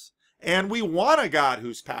scales. And we want a God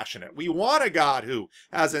who's passionate. We want a God who,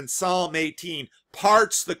 as in Psalm 18,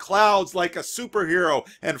 parts the clouds like a superhero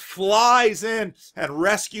and flies in and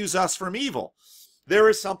rescues us from evil. There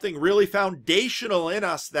is something really foundational in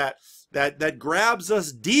us that grabs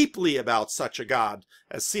us deeply about such a God.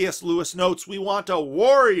 As C.S. Lewis notes, we want a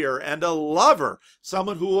warrior and a lover,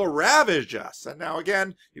 someone who will ravage us. And now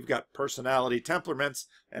again, you've got personality temperaments,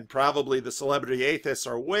 and probably the celebrity atheists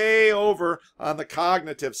are way over on the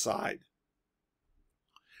cognitive side.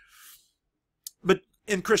 But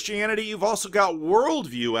in Christianity, you've also got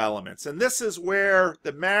worldview elements, and this is where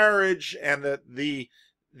the marriage and the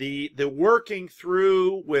working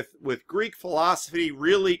through with Greek philosophy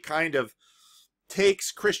really kind of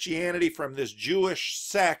takes Christianity from this Jewish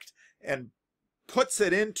sect and puts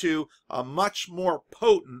it into a much more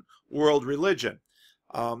potent world religion.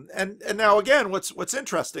 And now again, what's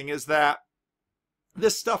interesting is that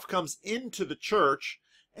this stuff comes into the church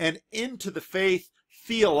and into the faith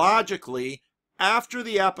theologically after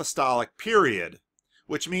the apostolic period,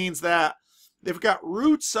 which means that they've got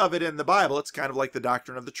roots of it in the Bible. It's kind of like the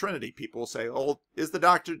doctrine of the Trinity. People will say, oh, is the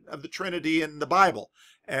doctrine of the Trinity in the Bible?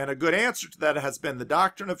 And a good answer to that has been the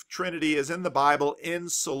doctrine of Trinity is in the Bible in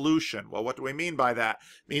solution. Well, what do we mean by that?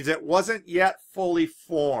 It means it wasn't yet fully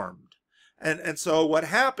formed. And so what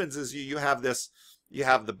happens is you have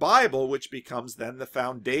the Bible, which becomes then the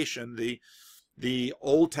foundation, the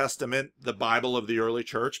Old Testament, the Bible of the early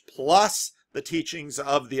church, plus the teachings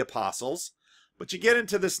of the apostles. But you get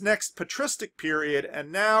into this next patristic period,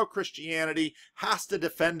 and now Christianity has to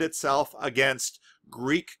defend itself against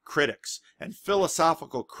Greek critics and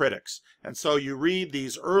philosophical critics. And so you read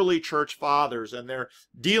these early church fathers, and they're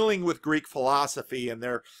dealing with Greek philosophy, and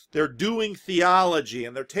they're doing theology,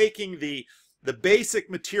 and they're taking the basic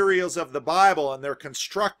materials of the Bible, and they're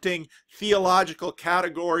constructing theological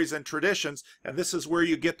categories and traditions, and this is where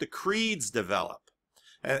you get the creeds develop.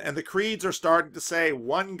 And the creeds are starting to say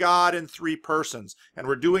one God in three persons. And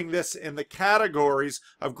we're doing this in the categories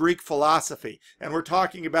of Greek philosophy. And we're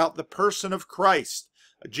talking about the person of Christ.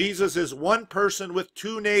 Jesus is one person with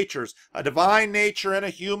two natures, a divine nature and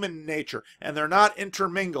a human nature. And they're not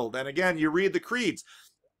intermingled. And again, you read the creeds.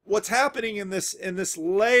 What's happening in this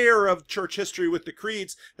layer of church history with the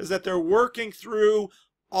creeds is that they're working through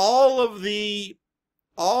all of the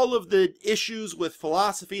issues with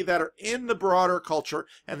philosophy that are in the broader culture,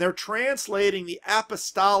 and they're translating the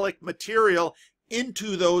apostolic material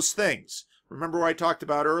into those things. Remember what I talked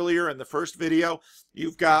about earlier in the first video?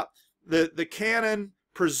 You've got the canon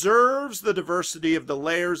preserves the diversity of the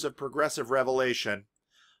layers of progressive revelation,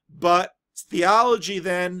 but theology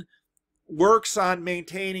then works on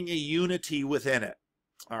maintaining a unity within it.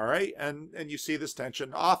 All right, and you see this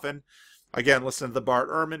tension often. Again, listen to the Bart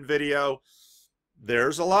Ehrman video.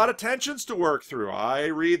 There's a lot of tensions to work through. I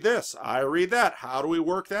read this, I read that. How do we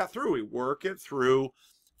work that through? We work it through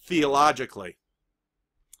theologically.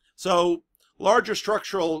 So larger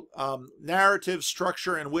structural narrative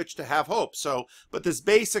structure in which to have hope. But this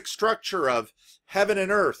basic structure of heaven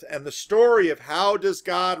and earth and the story of how does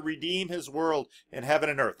God redeem his world in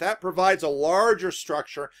heaven and earth, that provides a larger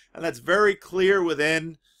structure, and that's very clear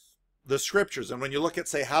within the scriptures. And when you look at,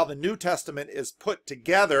 say, how the New Testament is put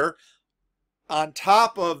together on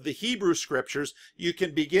top of the Hebrew scriptures, you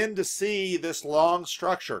can begin to see this long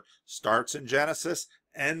structure. Starts in Genesis,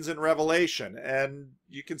 ends in Revelation. And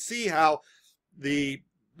you can see how the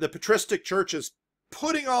patristic church is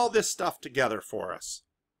putting all this stuff together for us.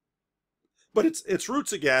 But its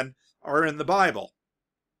roots, again, are in the Bible.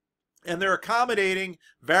 And they're accommodating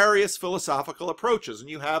various philosophical approaches. And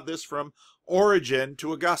you have this from Origen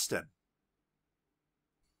to Augustine.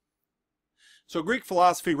 So Greek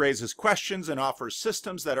philosophy raises questions and offers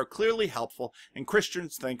systems that are clearly helpful, and Christian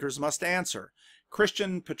thinkers must answer.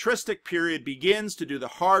 Christian patristic period begins to do the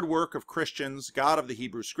hard work of Christians, God of the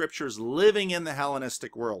Hebrew Scriptures, living in the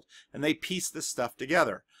Hellenistic world, and they piece this stuff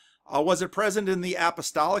together. Was it present in the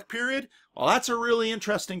apostolic period? Well, that's a really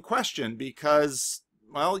interesting question because,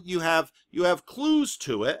 well, you have clues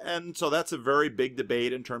to it, and so that's a very big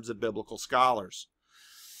debate in terms of biblical scholars.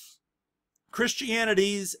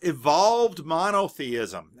 Christianity's evolved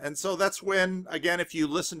monotheism. And so that's when, again, if you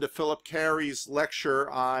listen to Philip Carey's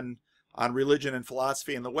lecture on religion and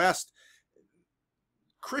philosophy in the West,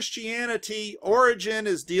 Christianity, Origen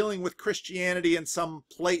is dealing with Christianity and some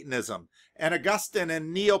Platonism, and Augustine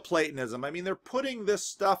and Neoplatonism. I mean, they're putting this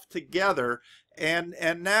stuff together, and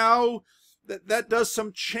now that does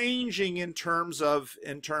some changing in terms of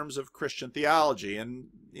Christian theology. And,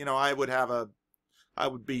 you know, I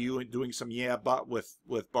would be doing some yeah but with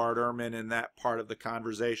Bart Ehrman in that part of the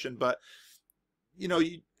conversation. But, you know,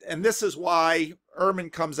 and this is why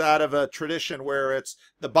Ehrman comes out of a tradition where it's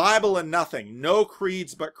the Bible and nothing, no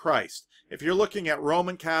creeds but Christ. If you're looking at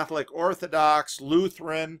Roman Catholic, Orthodox,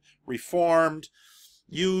 Lutheran, Reformed,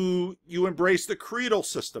 you embrace the creedal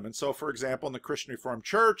system. And so, for example, in the Christian Reformed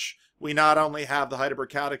Church, we not only have the Heidelberg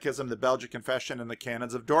Catechism, the Belgic Confession, and the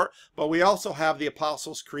Canons of Dort, but we also have the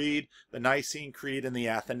Apostles' Creed, the Nicene Creed, and the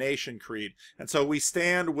Athanasian Creed. And so we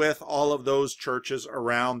stand with all of those churches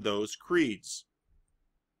around those creeds.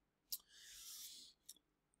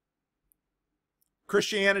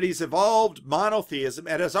 Christianity's evolved monotheism.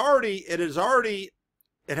 It has already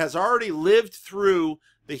lived through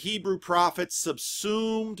the Hebrew prophets'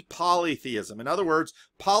 subsumed polytheism. In other words,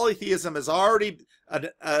 polytheism is already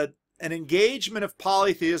an engagement of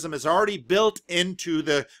polytheism is already built into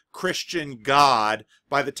the Christian God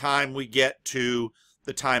by the time we get to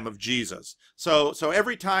the time of Jesus. So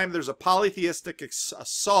every time there's a polytheistic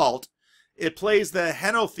assault, it plays the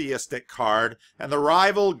henotheistic card, and the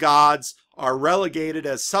rival gods are relegated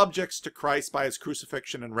as subjects to Christ by his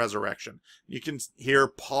crucifixion and resurrection. You can hear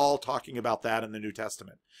Paul talking about that in the New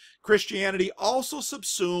Testament. Christianity also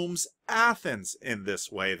subsumes Athens in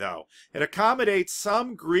this way, though. It accommodates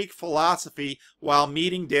some Greek philosophy while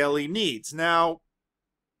meeting daily needs. Now,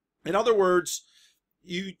 in other words,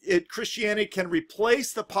 Christianity can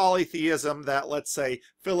replace the polytheism that, let's say,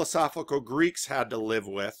 philosophical Greeks had to live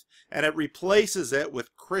with, and it replaces it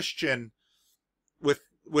with Christian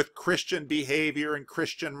behavior and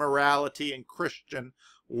Christian morality and Christian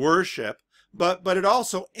worship, but it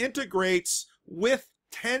also integrates with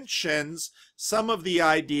tensions some of the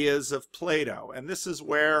ideas of Plato. And this is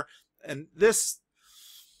where, and this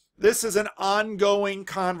is an ongoing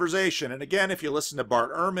conversation. And again, if you listen to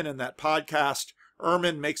Bart Ehrman in that podcast,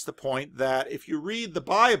 Ehrman makes the point that if you read the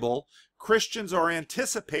Bible, Christians are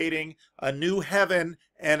anticipating a new heaven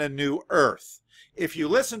and a new earth. If you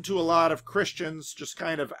listen to a lot of Christians just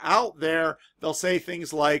kind of out there, they'll say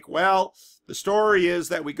things like, well, the story is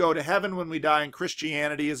that we go to heaven when we die, and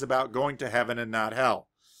Christianity is about going to heaven and not hell.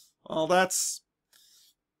 Well,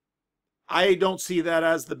 I don't see that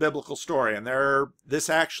as the biblical story. And this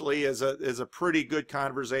actually is a pretty good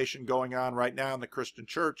conversation going on right now in the Christian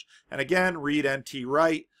church. And again, read N.T.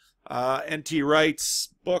 Wright. N.T. Wright's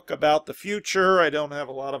book about the future. I don't have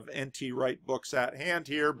a lot of N.T. Wright books at hand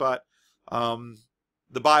here, but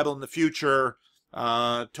The Bible in the Future,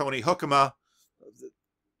 Tony Hoekema,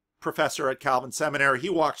 professor at Calvin Seminary, he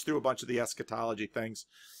walks through a bunch of the eschatology things.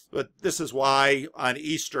 But this is why on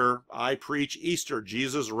Easter, I preach Easter,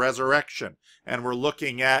 Jesus' resurrection. And we're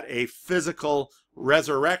looking at a physical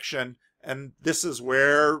resurrection. And this is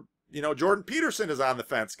where, Jordan Peterson is on the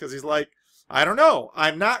fence, because he's like, I don't know.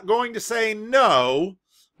 I'm not going to say no,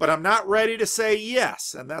 but I'm not ready to say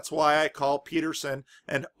yes. And that's why I call Peterson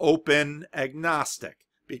an open agnostic,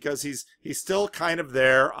 because he's still kind of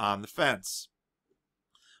there on the fence.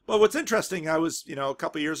 But what's interesting, I was, a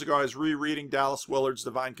couple of years ago, I was rereading Dallas Willard's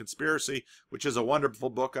Divine Conspiracy, which is a wonderful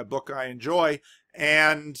book, a book I enjoy,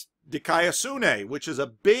 and Dikaiosune, which is a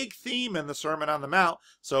big theme in the Sermon on the Mount.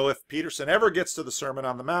 So if Peterson ever gets to the Sermon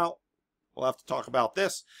on the Mount, we'll have to talk about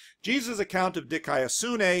this. Jesus' account of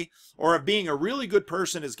Dikaiosune, or of being a really good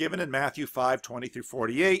person, is given in Matthew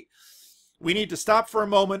 5:20-48. We need to stop for a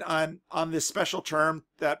moment on this special term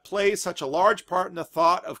that plays such a large part in the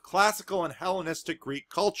thought of classical and Hellenistic Greek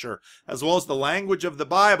culture, as well as the language of the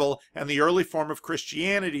Bible and the early form of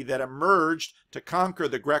Christianity that emerged to conquer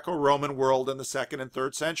the Greco-Roman world in the 2nd and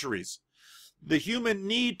 3rd centuries. The human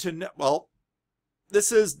need to know, well,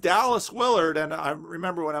 this is Dallas Willard, and I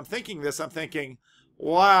remember when I'm thinking this, I'm thinking,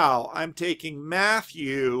 wow, I'm taking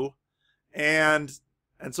Matthew, and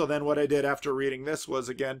so then what I did after reading this was,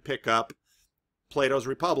 again, pick up Plato's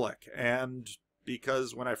Republic. And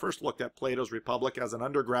because when I first looked at Plato's Republic as an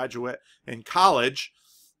undergraduate in college,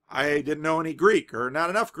 I didn't know any Greek, or not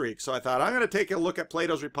enough Greek. So I thought, I'm going to take a look at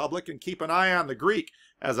Plato's Republic and keep an eye on the Greek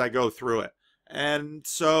as I go through it. And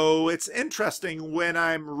so it's interesting when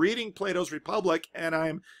I'm reading Plato's Republic and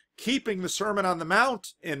I'm keeping the Sermon on the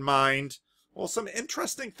Mount in mind, well, some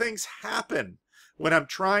interesting things happen when I'm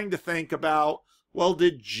trying to think about, well,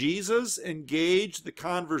 did Jesus engage the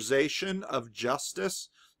conversation of justice,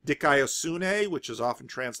 Dikaiosune, which is often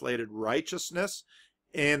translated righteousness,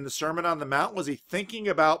 in the Sermon on the Mount? Was he thinking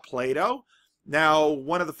about Plato? Now,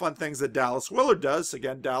 one of the fun things that Dallas Willard does,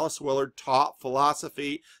 again, Dallas Willard taught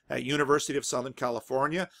philosophy at University of Southern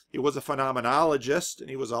California. He was a phenomenologist, and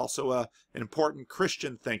he was also an important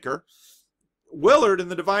Christian thinker. Willard in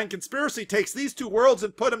the Divine Conspiracy takes these two worlds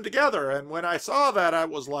and put them together. And when I saw that, I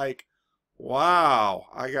was like, wow,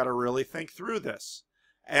 I got to really think through this.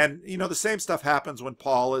 And, the same stuff happens when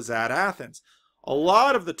Paul is at Athens. A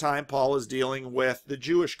lot of the time, Paul is dealing with the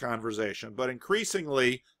Jewish conversation, but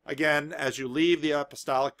increasingly, again, as you leave the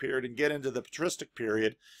apostolic period and get into the patristic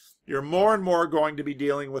period, you're more and more going to be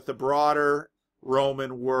dealing with the broader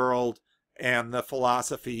Roman world and the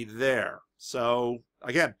philosophy there. So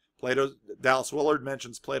again, Dallas Willard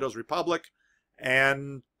mentions Plato's Republic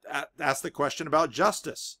and asks the question about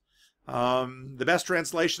justice. The best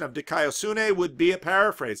translation of dikaiosune would be a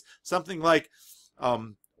paraphrase, something like,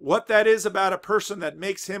 what that is about a person that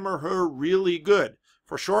makes him or her really good.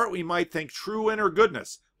 For short, we might think true inner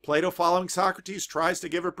goodness. Plato, following Socrates, tries to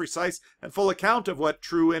give a precise and full account of what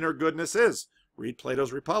true inner goodness is. Read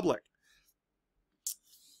Plato's Republic.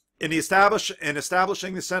 In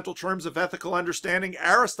establishing the central terms of ethical understanding,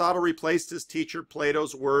 Aristotle replaced his teacher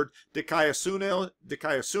Plato's word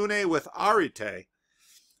dikaiosune with arete,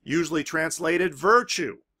 usually translated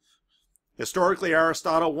virtue. Historically,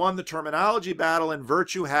 Aristotle won the terminology battle, and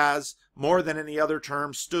virtue has, more than any other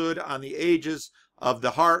term, stood on the ages of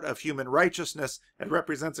the heart of human righteousness. It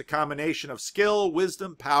represents a combination of skill,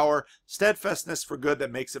 wisdom, power, steadfastness for good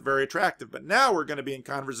that makes it very attractive. But now we're going to be in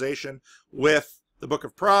conversation with the book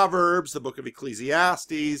of Proverbs, the book of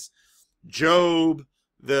Ecclesiastes, Job,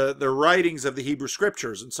 the writings of the Hebrew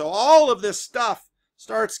Scriptures. And so all of this stuff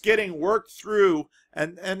starts getting worked through,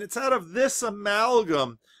 and it's out of this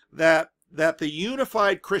amalgam that the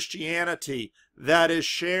unified Christianity that is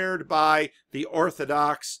shared by the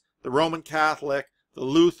Orthodox, the Roman Catholic, the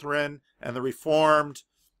Lutheran, and the Reformed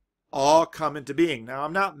all come into being. Now,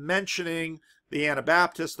 I'm not mentioning the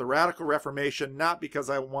Anabaptists, the Radical Reformation, not because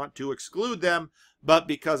I want to exclude them, but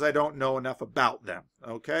because I don't know enough about them.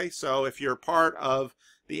 Okay, so if you're part of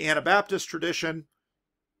the Anabaptist tradition,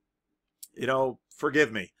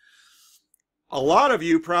 forgive me. A lot of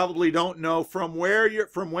you probably don't know from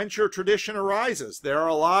whence your tradition arises. There are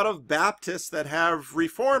a lot of Baptists that have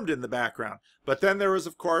Reformed in the background, but then there is,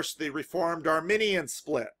 of course, the Reformed Arminian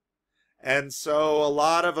split. And so a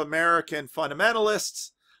lot of American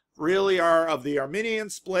fundamentalists really are of the Arminian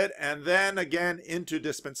split, and then again into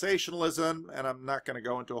dispensationalism, and I'm not going to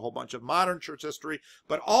go into a whole bunch of modern church history,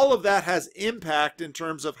 but all of that has impact in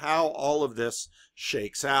terms of how all of this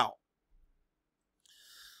shakes out.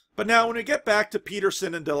 But now when we get back to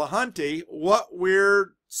Peterson and Dillahunty, what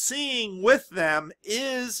we're seeing with them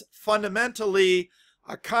is fundamentally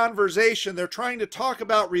a conversation. They're trying to talk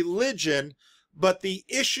about religion, but the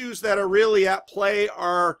issues that are really at play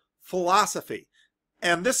are philosophy.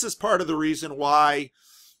 And this is part of the reason why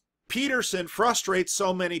Peterson frustrates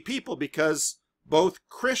so many people, because both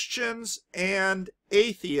Christians and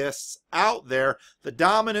atheists out there, the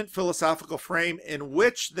dominant philosophical frame in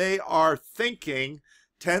which they are thinking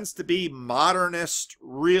tends to be modernist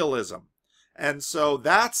realism. And so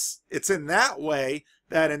it's in that way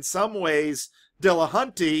that in some ways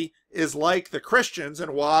Dillahunty is like the Christians,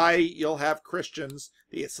 and why you'll have Christians,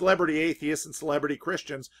 the celebrity atheists and celebrity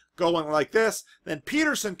Christians, going like this. Then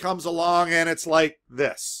Peterson comes along and it's like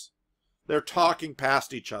this. They're talking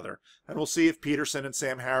past each other. And we'll see if Peterson and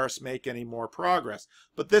Sam Harris make any more progress.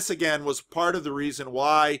 But this, again, was part of the reason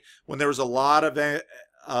why, when there was a lot of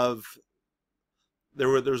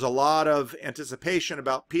there's a lot of anticipation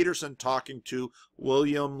about Peterson talking to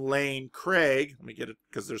William Lane Craig. Let me get it,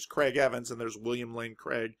 because there's Craig Evans and there's William Lane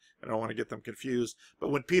Craig. I don't want to get them confused. But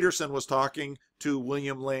when Peterson was talking to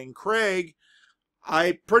William Lane Craig,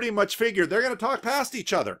 I pretty much figured they're going to talk past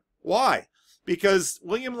each other. Why? Because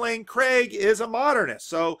William Lane Craig is a modernist.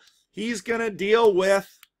 So he's going to deal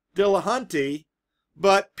with Dillahunty,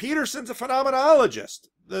 but Peterson's a phenomenologist.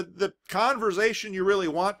 The conversation you really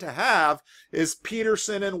want to have is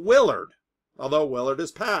Peterson and Willard, although Willard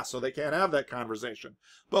is passed, so they can't have that conversation.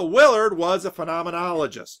 But Willard was a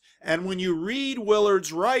phenomenologist. And when you read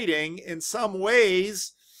Willard's writing, in some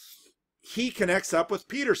ways, he connects up with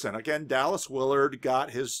Peterson. Again, Dallas Willard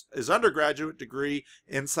got his undergraduate degree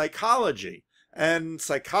in psychology. And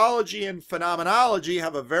psychology and phenomenology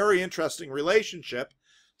have a very interesting relationship.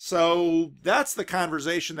 So that's the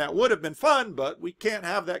conversation that would have been fun, but we can't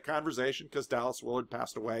have that conversation because Dallas Willard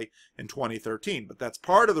passed away in 2013. But that's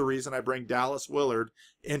part of the reason I bring Dallas Willard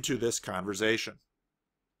into this conversation.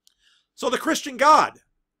 So the Christian God.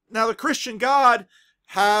 Now, the Christian God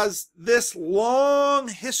has this long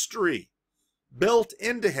history built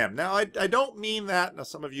into him. Now, I don't mean that, now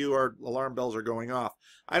some of you alarm bells are going off.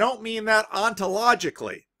 I don't mean that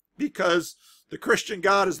ontologically, because the Christian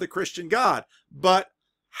God is the Christian God, but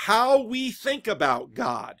how we think about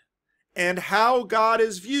God and how God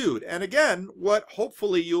is viewed. And again, what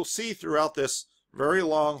hopefully you'll see throughout this very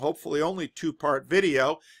long, hopefully only two-part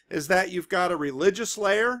video, is that you've got a religious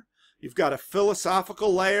layer, you've got a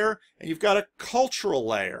philosophical layer, and you've got a cultural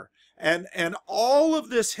layer. And all of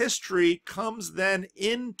this history comes then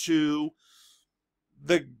into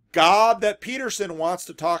the God that Peterson wants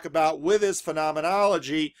to talk about with his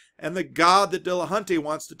phenomenology and the God that Dillahunty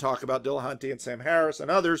wants to talk about, Dillahunty and Sam Harris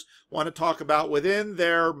and others want to talk about within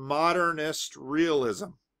their modernist realism.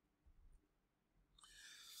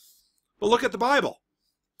 But look at the Bible.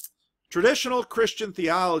 Traditional Christian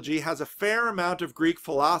theology has a fair amount of Greek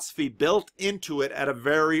philosophy built into it at a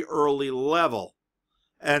very early level.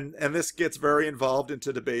 And this gets very involved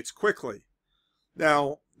into debates quickly.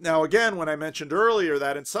 Now again, when I mentioned earlier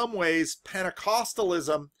that in some ways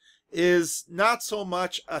Pentecostalism is not so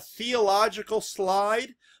much a theological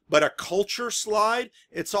slide, but a culture slide,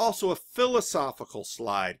 it's also a philosophical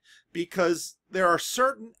slide, because there are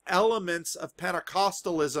certain elements of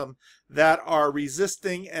Pentecostalism that are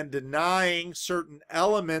resisting and denying certain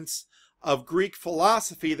elements of Greek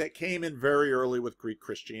philosophy that came in very early with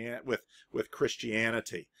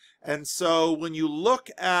Christianity. And so when you look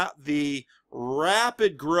at the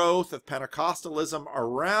rapid growth of Pentecostalism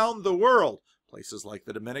around the world, places like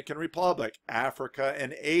the Dominican Republic, Africa,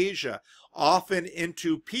 and Asia, often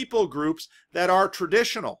into people groups that are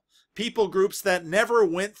traditional, people groups that never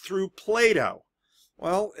went through Plato.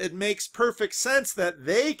 Well, it makes perfect sense that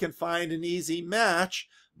they can find an easy match,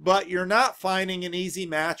 but you're not finding an easy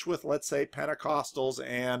match with, let's say, Pentecostals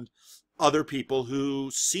and other people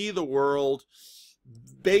who see the world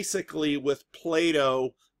basically with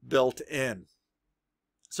Plato built in.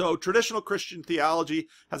 So traditional Christian theology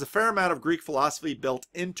has a fair amount of Greek philosophy built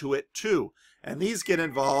into it too, and these get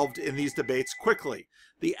involved in these debates quickly.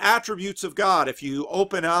 The attributes of God, if you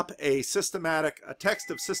open up a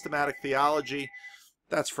text of systematic theology,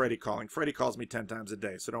 that's Freddie calling. Freddie calls me 10 times a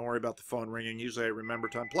day, so don't worry about the phone ringing. Usually I remember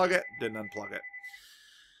to unplug it, didn't unplug it.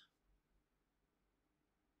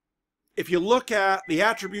 If you look at the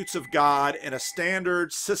attributes of God in a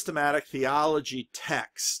standard systematic theology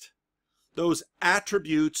text, those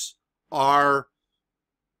attributes are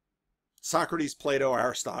Socrates, Plato,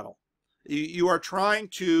 Aristotle. You are trying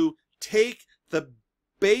to take the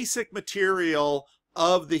basic material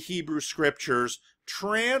of the Hebrew Scriptures,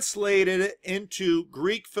 translate it into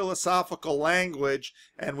Greek philosophical language,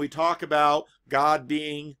 and we talk about God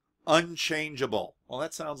being unchangeable. Well,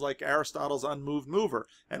 that sounds like Aristotle's unmoved mover.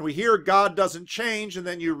 And we hear God doesn't change, and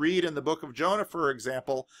then you read in the book of Jonah, for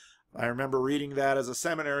example, I remember reading that as a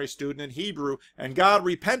seminary student in Hebrew, and God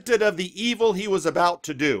repented of the evil he was about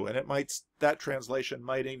to do. And that translation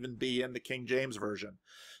might even be in the King James Version.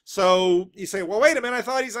 So you say, well, wait a minute, I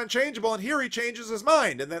thought he's unchangeable, and here he changes his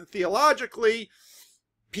mind. And then theologically,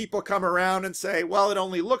 people come around and say, well, it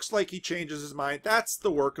only looks like he changes his mind. That's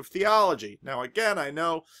the work of theology. Now, again, I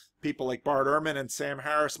know people like Bart Ehrman and Sam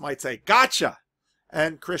Harris might say, gotcha.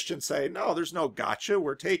 And Christians say, no, there's no gotcha.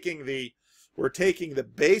 We're taking the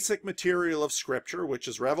basic material of Scripture, which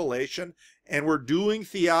is Revelation, and we're doing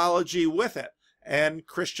theology with it. And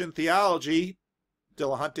Christian theology,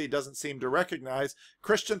 Dillahunty doesn't seem to recognize,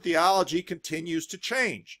 Christian theology continues to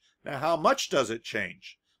change. Now, how much does it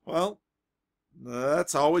change? Well,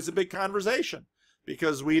 that's always a big conversation,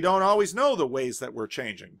 because we don't always know the ways that we're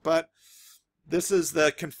changing. But this is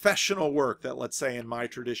the confessional work that, let's say, in my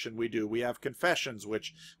tradition we do. We have confessions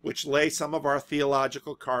which lay some of our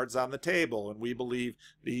theological cards on the table, and we believe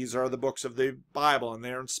these are the books of the Bible and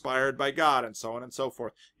they're inspired by God, and so on and so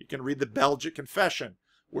forth. You can read the Belgic Confession,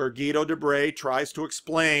 where Guido de Brès tries to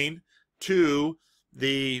explain to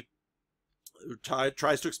the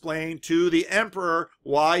emperor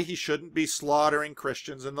why he shouldn't be slaughtering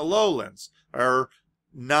Christians in the lowlands, or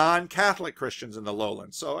non-Catholic Christians in the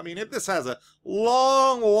lowlands. So, I mean, this has a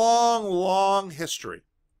long history.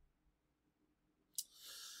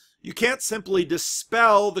 You can't simply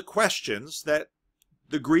dispel the questions that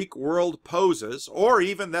the Greek world poses, or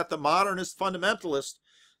even that the modernist fundamentalist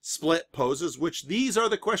split poses, which these are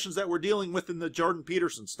the questions that we're dealing with in the Jordan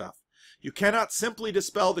Peterson stuff. You cannot simply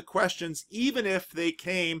dispel the questions, even if they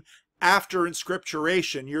came after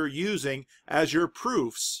inscripturation you're using as your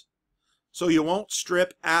proofs. So you won't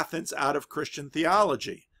strip Athens out of Christian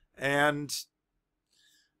theology. And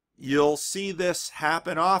you'll see this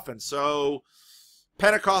happen often. So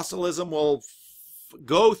Pentecostalism will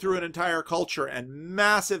go through an entire culture, and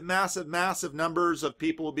massive numbers of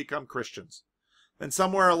people will become Christians. Then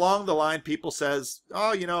somewhere along the line, people says,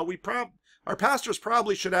 oh, you know, our pastors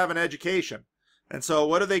probably should have an education. And so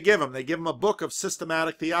what do they give them? They give them a book of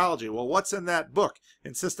systematic theology. Well, what's in that book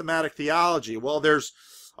in systematic theology? Well, there's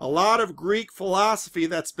a lot of Greek philosophy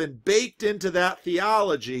that's been baked into that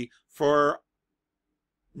theology for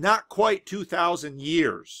not quite 2,000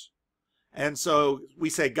 years. And so we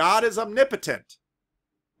say God is omnipotent.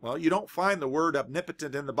 Well, you don't find the word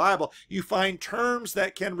omnipotent in the Bible. You find terms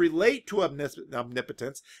that can relate to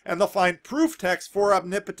omnipotence, and they'll find proof text for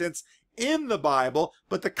omnipotence in the Bible,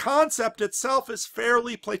 but the concept itself is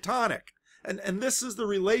fairly Platonic. And this is the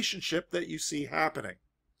relationship that you see happening.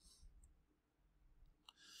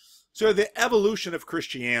 So the evolution of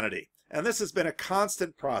Christianity. And this has been a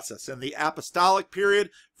constant process. In the apostolic period,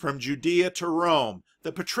 from Judea to Rome.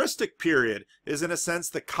 The patristic period is, in a sense,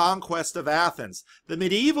 the conquest of Athens. The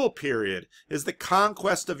medieval period is the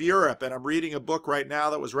conquest of Europe. And I'm reading a book right now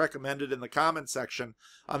that was recommended in the comments section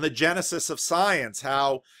on the genesis of science,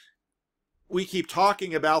 how we keep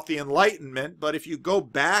talking about the Enlightenment, but if you go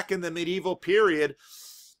back in the medieval period,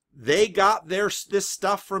 they got this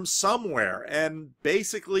stuff from somewhere. And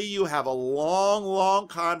basically you have a long, long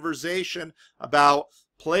conversation about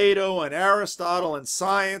Plato and Aristotle and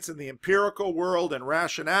science and the empirical world and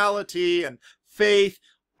rationality and faith.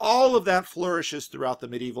 All of that flourishes throughout the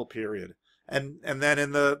medieval period. And then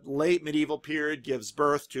in the late medieval period gives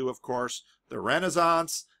birth to, of course, the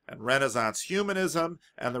Renaissance and Renaissance humanism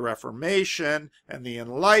and the Reformation and the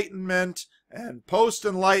Enlightenment and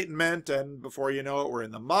post-Enlightenment, and before you know it, we're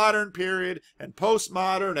in the modern period and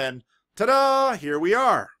postmodern, and ta-da, here we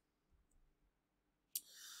are.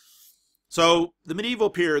 So the medieval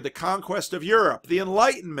period, the conquest of Europe, the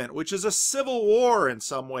Enlightenment, which is a civil war in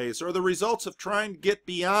some ways, or the results of trying to get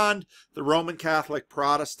beyond the Roman Catholic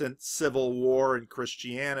Protestant civil war in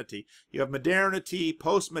Christianity. You have modernity,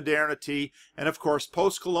 post-modernity, and of course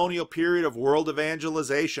post-colonial period of world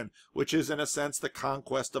evangelization, which is in a sense the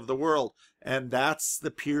conquest of the world. And that's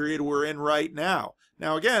the period we're in right now.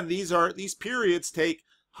 Now again, these periods take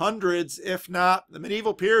hundreds, if not the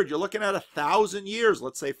medieval period, you're looking at 1,000 years,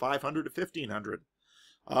 let's say 500 to 1,500.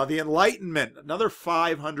 The Enlightenment, another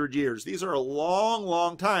 500 years. These are long,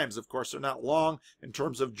 long times. Of course, they're not long in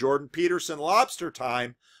terms of Jordan Peterson lobster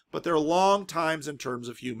time, but they're long times in terms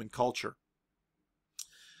of human culture.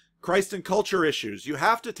 Christ and culture issues. You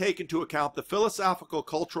have to take into account the philosophical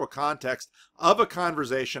cultural context of a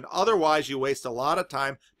conversation. Otherwise, you waste a lot of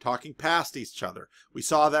time talking past each other. We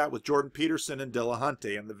saw that with Jordan Peterson and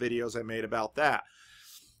Dillahunty and the videos I made about that.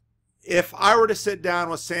 If I were to sit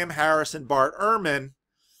down with Sam Harris and Bart Ehrman,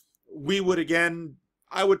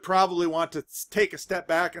 I would probably want to take a step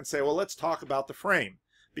back and say, well, let's talk about the frame,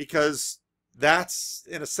 because that's,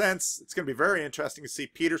 in a sense, it's going to be very interesting to see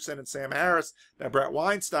Peterson and Sam Harris. Now, Brett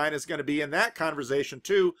Weinstein is going to be in that conversation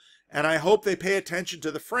too, and I hope they pay attention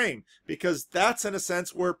to the frame, because that's, in a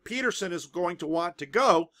sense, where Peterson is going to want to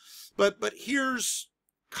go. But here's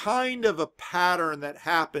kind of a pattern that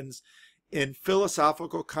happens in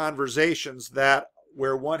philosophical conversations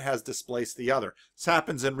where one has displaced the other. This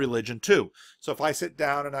happens in religion too. So if I sit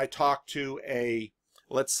down and I talk to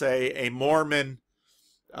let's say a Mormon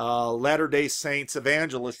Latter-day Saints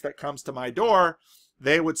evangelist that comes to my door,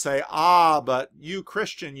 they would say, but you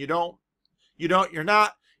Christian, you're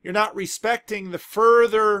not respecting the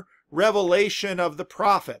further revelation of the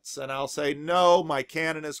prophets. And I'll say, no, my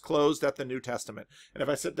canon is closed at the New Testament. And if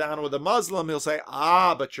I sit down with a Muslim, he'll say,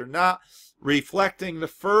 but you're not reflecting the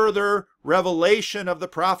further revelation of the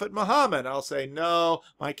prophet Muhammad. I'll say, no,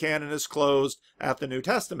 my canon is closed at the New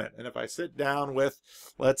Testament. And if I sit down with,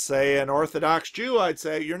 let's say, an Orthodox Jew, I'd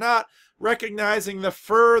say, you're not recognizing the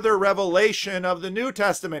further revelation of the New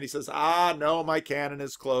Testament. He says, no, my canon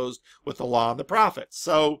is closed with the law and the prophets.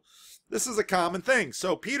 So this is a common thing.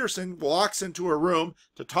 So Peterson walks into a room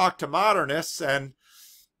to talk to modernists, and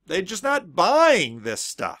they're just not buying this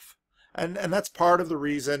stuff. And that's part of the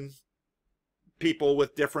reason people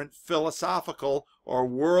with different philosophical or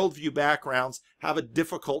worldview backgrounds have a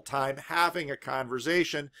difficult time having a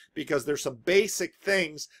conversation, because there's some basic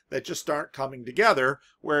things that just aren't coming together,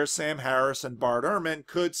 whereas Sam Harris and Bart Ehrman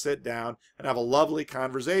could sit down and have a lovely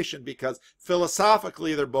conversation because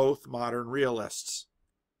philosophically they're both modern realists.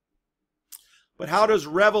 But how does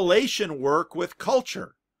revelation work with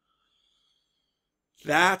culture?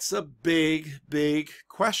 That's a big, big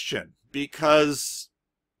question, because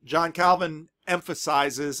John Calvin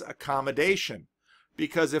emphasizes accommodation,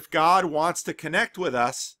 because if God wants to connect with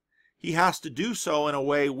us, he has to do so in a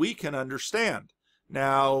way we can understand.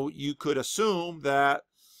 Now, you could assume that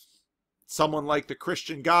someone like the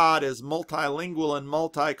Christian God is multilingual and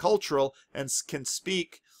multicultural and can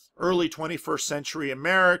speak early 21st century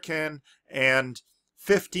American and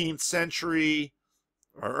 15th century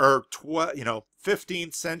or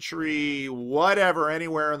 15th century whatever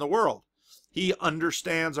anywhere in the world. He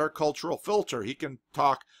understands our cultural filter. He can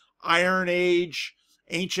talk Iron Age,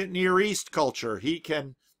 ancient Near East culture. He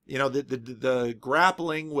can, the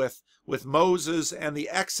grappling with Moses and the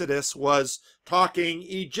Exodus was talking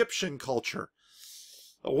Egyptian culture.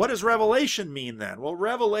 What does revelation mean then? Well,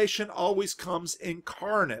 revelation always comes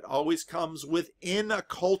incarnate, always comes within a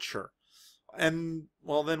culture. And,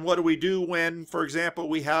 well, then what do we do when, for example,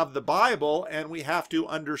 we have the Bible and we have to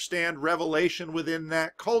understand revelation within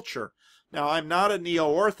that culture? Now, I'm not a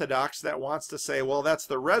neo-orthodox that wants to say, well, that's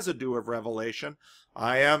the residue of revelation.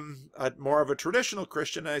 I am more of a traditional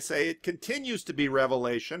Christian, and I say it continues to be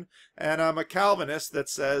revelation. And I'm a Calvinist that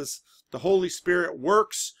says the Holy Spirit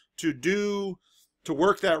works to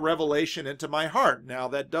work that revelation into my heart. Now,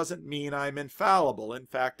 that doesn't mean I'm infallible. In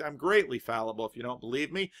fact, I'm greatly fallible. If you don't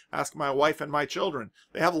believe me, ask my wife and my children.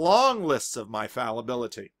 They have long lists of my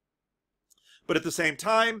fallibility. But at the same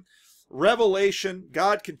time, revelation,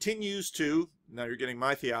 God continues to, now you're getting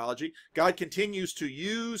my theology, God continues to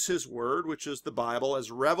use his word, which is the Bible,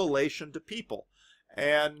 as revelation to people.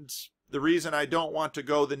 And the reason I don't want to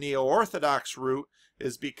go the neo-orthodox route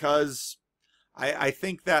is because I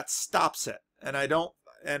think that stops it. And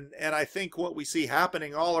I think what we see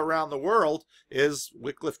happening all around the world is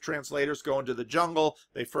Wycliffe translators go into the jungle.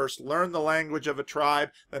 They first learn the language of a tribe,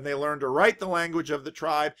 then they learn to write the language of the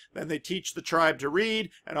tribe, then they teach the tribe to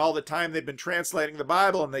read, and all the time they've been translating the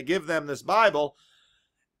Bible, and they give them this Bible,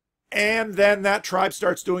 and then that tribe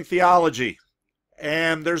starts doing theology.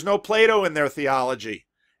 And there's no Plato in their theology.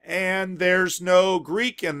 And there's no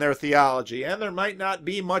Greek in their theology, and there might not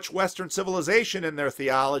be much Western civilization in their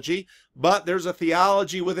theology, but there's a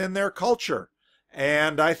theology within their culture.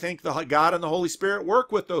 And I think God and the Holy Spirit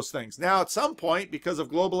work with those things. Now, at some point, because of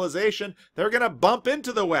globalization, they're going to bump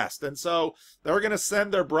into the West, and so they're going to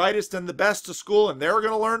send their brightest and the best to school, and they're going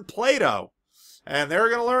to learn Plato, and they're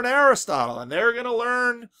going to learn Aristotle, and they're going to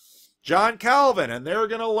learn John Calvin, and they're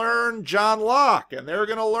going to learn John Locke, and they're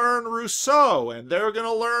going to learn Rousseau, and they're going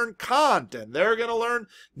to learn Kant, and they're going to learn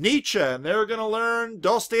Nietzsche, and they're going to learn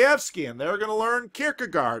Dostoevsky, and they're going to learn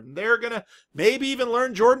Kierkegaard, and they're going to maybe even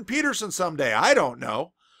learn Jordan Peterson someday. I don't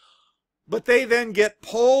know. But they then get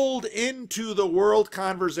pulled into the world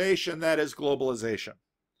conversation that is globalization,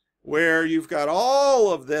 where you've got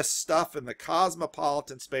all of this stuff in the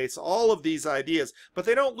cosmopolitan space, all of these ideas, but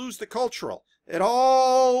they don't lose the cultural. It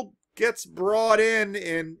all gets brought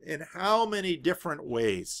in how many different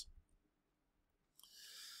ways.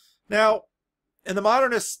 Now, in the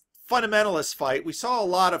modernist fundamentalist fight, we saw a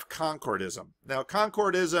lot of concordism. Now,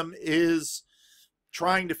 concordism is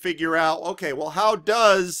trying to figure out, okay, well, how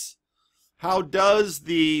does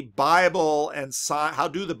the Bible and how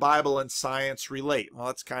do the Bible and science relate? Well,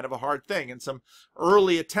 that's kind of a hard thing. And some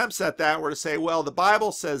early attempts at that were to say, well, the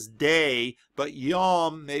Bible says day, but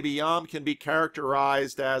yom, maybe yom can be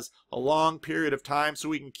characterized as a long period of time, so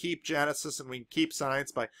we can keep Genesis and we can keep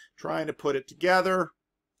science by trying to put it together.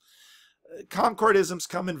 Concordisms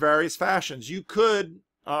come in various fashions. You could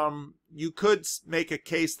make a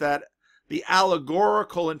case that the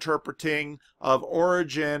allegorical interpreting of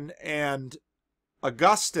Origen and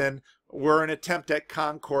Augustine were an attempt at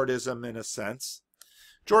concordism in a sense.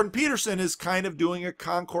 Jordan Peterson is kind of doing a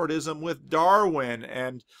concordism with Darwin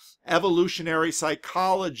and evolutionary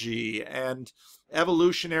psychology and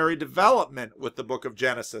evolutionary development with the book of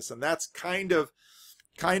Genesis. And that's kind of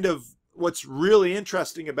what's really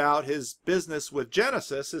interesting about his business with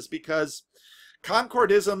Genesis, is because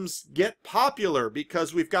concordisms get popular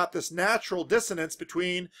because we've got this natural dissonance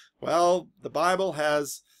between, well, the Bible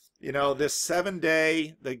has, this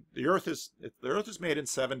 7-day, the earth is made in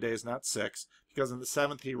 7 days, not 6, because in the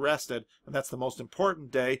 7th he rested, and that's the most important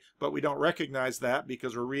day, but we don't recognize that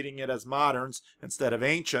because we're reading it as moderns instead of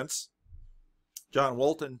ancients. John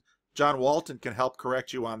Walton can help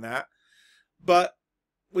correct you on that. But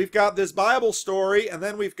we've got this Bible story, and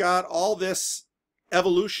then we've got all this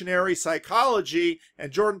evolutionary psychology,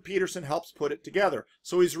 and Jordan Peterson helps put it together.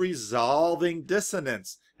 So he's resolving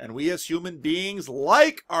dissonance, and we as human beings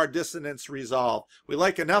like our dissonance resolved. We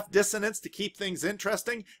like enough dissonance to keep things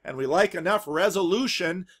interesting, and we like enough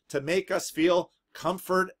resolution to make us feel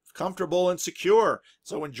comfortable and secure.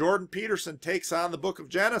 So when Jordan Peterson takes on the book of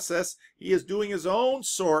Genesis, he is doing his own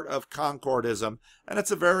sort of concordism, and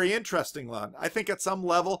it's a very interesting one. I think at some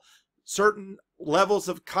level, certain levels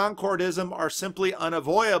of concordism are simply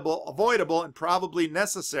avoidable and probably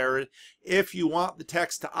necessary if you want the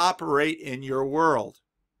text to operate in your world.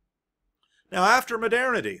 Now, after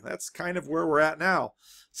modernity, that's kind of where we're at now.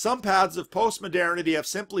 Some paths of postmodernity have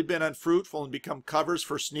simply been unfruitful and become covers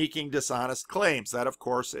for sneaking, dishonest claims. That, of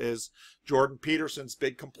course, is Jordan Peterson's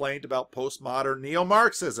big complaint about postmodern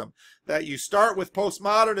neo-Marxism, that you start with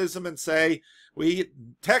postmodernism and say,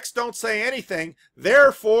 texts don't say anything,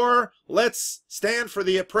 therefore let's stand for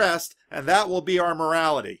the oppressed, and that will be our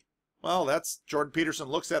morality. Well, Jordan Peterson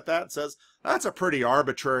looks at that and says, that's a pretty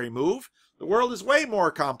arbitrary move. The world is way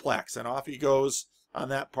more complex. And off he goes on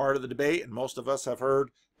that part of the debate, and most of us have heard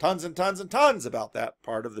tons and tons and tons about that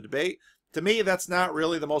part of the debate. To me, that's not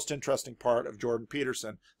really the most interesting part of Jordan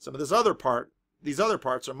Peterson. Some of these other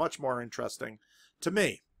parts are much more interesting to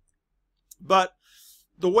me. But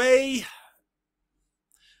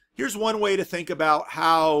here's one way to think about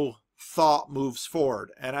how thought moves forward.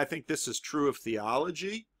 And I think this is true of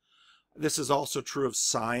theology. This is also true of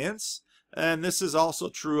science. And this is also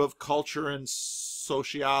true of culture and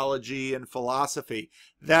sociology and philosophy,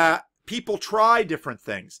 that people try different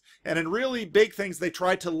things. And in really big things, they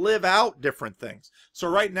try to live out different things. So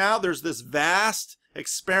right now, there's this vast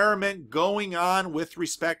experiment going on with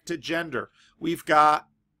respect to gender. We've got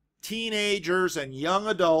teenagers and young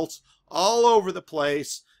adults all over the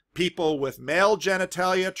place, people with male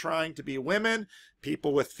genitalia trying to be women,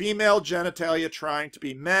 people with female genitalia trying to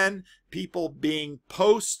be men, people being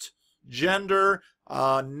post-gender,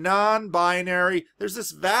 non-binary. There's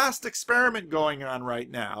this vast experiment going on right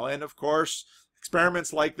now. And of course,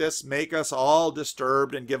 experiments like this make us all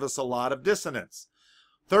disturbed and give us a lot of dissonance.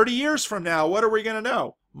 30 years from now, what are we going to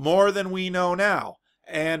know? More than we know now.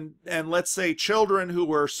 And let's say children who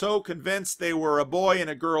were so convinced they were a boy in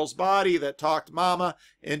a girl's body that talked mama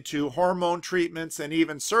into hormone treatments and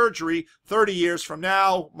even surgery, 30 years from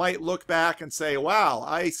now might look back and say, wow,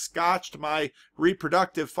 I scotched my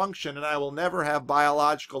reproductive function and I will never have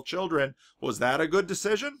biological children. Was that a good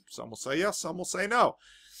decision? Some will say yes, some will say no.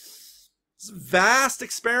 Vast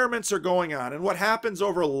experiments are going on, and what happens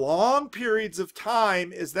over long periods of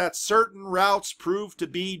time is that certain routes prove to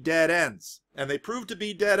be dead ends, and they prove to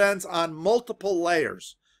be dead ends on multiple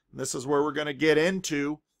layers. And this is where we're going to get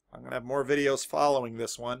into. I'm going to have more videos following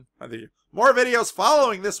this one. More videos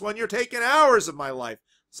following this one. You're taking hours of my life.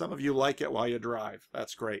 Some of you like it while you drive.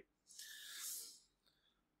 That's great.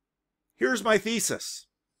 Here's my thesis.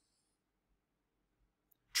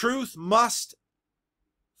 Truth must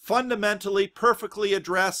fundamentally, perfectly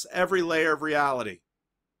address every layer of reality.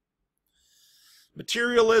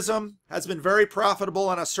 Materialism has been very profitable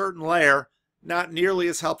on a certain layer, not nearly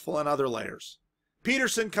as helpful on other layers.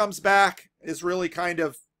 Peterson comes back, is really kind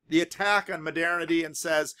of the attack on modernity, and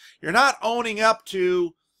says, you're not owning up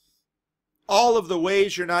to all of the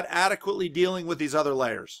ways you're not adequately dealing with these other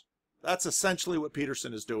layers. That's essentially what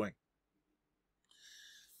Peterson is doing.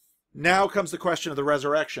 Now comes the question of the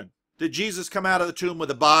resurrection. Did Jesus come out of the tomb with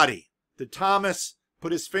a body? Did Thomas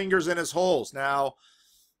put his fingers in his holes? Now,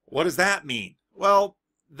 what does that mean? Well,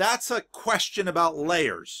 that's a question about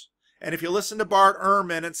layers. And if you listen to Bart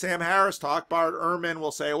Ehrman and Sam Harris talk, Bart Ehrman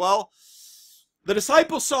will say, well, the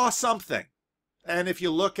disciples saw something. And if you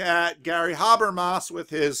look at Gary Habermas with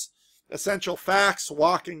his essential facts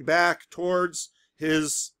walking back towards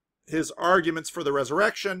his arguments for the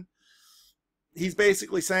resurrection, he's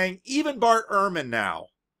basically saying even Bart Ehrman now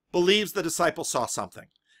believes the disciples saw something.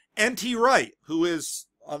 N.T. Wright, who is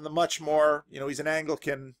on the much more, he's an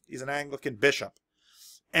Anglican bishop.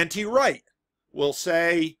 N.T. Wright will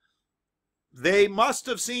say they must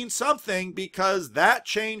have seen something because that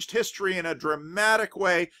changed history in a dramatic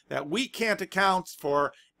way that we can't account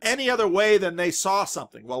for any other way than they saw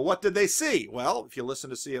something. Well, what did they see? Well, if you listen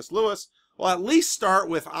to C.S. Lewis, well, at least start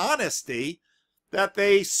with honesty that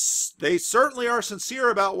they certainly are sincere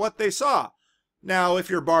about what they saw. Now, if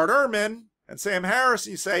you're Bart Ehrman and Sam Harris,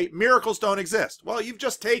 you say miracles don't exist. Well, you've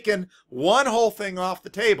just taken one whole thing off the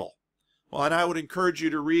table. Well, and I would encourage you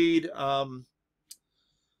to read, oh,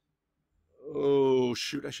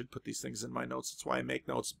 shoot, I should put these things in my notes. That's why I make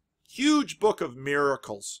notes. Huge book of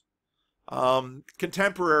miracles,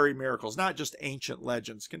 contemporary miracles, not just ancient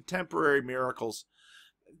legends, contemporary miracles.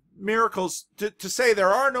 Miracles, to say there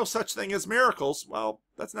are no such thing as miracles, well,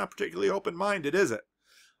 that's not particularly open-minded, is it?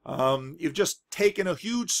 You've just taken a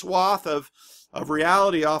huge swath of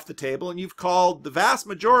reality off the table, and you've called the vast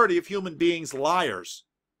majority of human beings liars.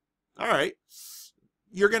 All right.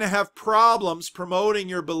 You're going to have problems promoting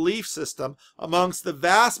your belief system amongst the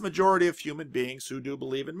vast majority of human beings who do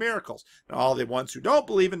believe in miracles. Now, all the ones who don't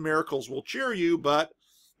believe in miracles will cheer you, but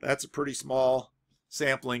that's a pretty small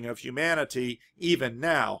sampling of humanity, even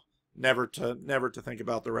now, never to think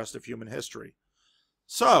about the rest of human history.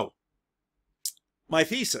 So, my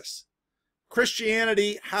thesis,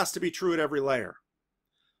 Christianity has to be true at every layer.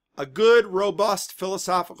 A good, robust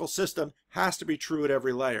philosophical system has to be true at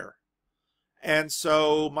every layer. And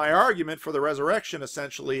so my argument for the resurrection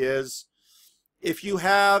essentially is, if you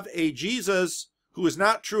have a Jesus who is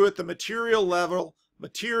not true at the material level,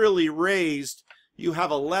 materially raised, you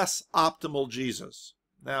have a less optimal Jesus.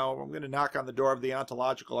 Now, I'm going to knock on the door of the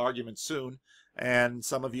ontological argument soon, and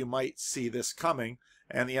some of you might see this coming.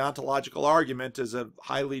 And the ontological argument is a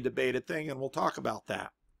highly debated thing, and we'll talk about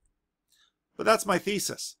that. But that's my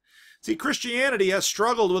thesis. See, Christianity has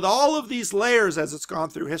struggled with all of these layers as it's gone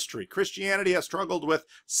through history. Christianity has struggled with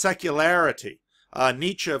secularity.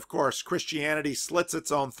 Nietzsche, of course, Christianity slits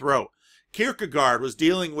its own throat. Kierkegaard was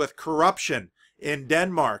dealing with corruption in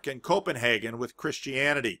Denmark and Copenhagen with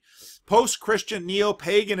Christianity. Post-Christian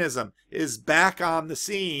neo-paganism is back on the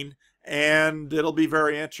scene, and it'll be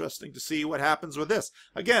very interesting to see what happens with this.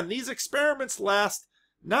 Again, these experiments last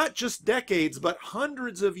not just decades, but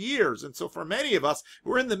hundreds of years. And so for many of us,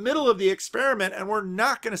 we're in the middle of the experiment and we're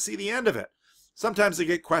not going to see the end of it. Sometimes I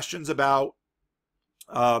get questions about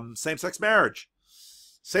same-sex marriage.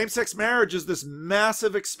 Same-sex marriage is this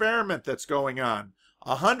massive experiment that's going on.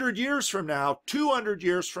 100 years from now, 200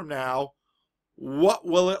 years from now, what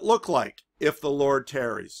will it look like if the Lord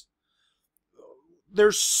tarries?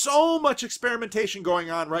 There's so much experimentation going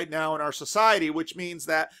on right now in our society, which means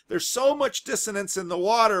that there's so much dissonance in the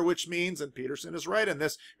water, which means, and Peterson is right in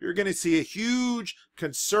this, you're going to see a huge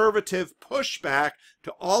conservative pushback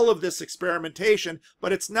to all of this experimentation,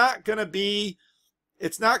 but it's not going to be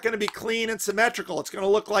clean and symmetrical. It's going to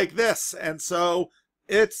look like this, and so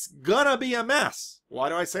it's going to be a mess. Why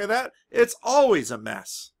do I say that? It's always a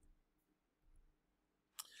mess.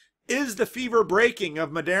 Is the fever breaking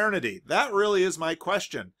of modernity? That really is my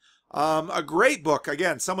question. A great book,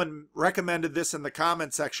 again, someone recommended this in the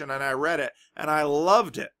comment section and I read it and I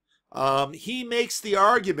loved it. He makes the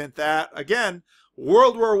argument that, again,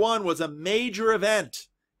 World War I was a major event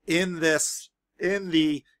in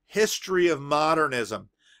the history of modernism.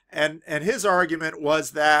 And his argument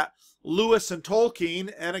was that Lewis and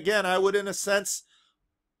Tolkien, and again, I would in a sense,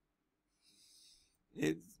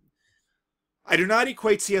 I do not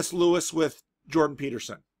equate C.S. Lewis with Jordan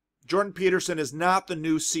Peterson. Jordan Peterson is not the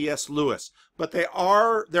new C.S. Lewis, but there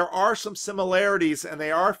are some similarities and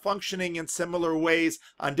they are functioning in similar ways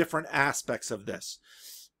on different aspects of this.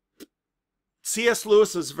 C.S.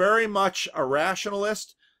 Lewis is very much a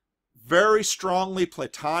rationalist, very strongly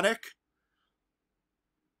Platonic.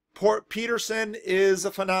 Peterson is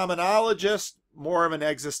a phenomenologist, more of an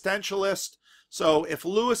existentialist. So if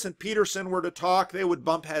Lewis and Peterson were to talk, they would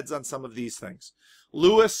bump heads on some of these things.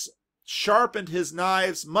 Lewis sharpened his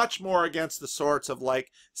knives much more against the sorts of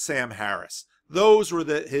like Sam Harris. Those were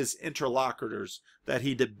his interlocutors that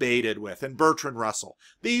he debated with, and Bertrand Russell.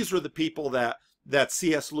 These were the people that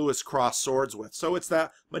C.S. Lewis crossed swords with. So it's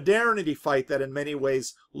that modernity fight that in many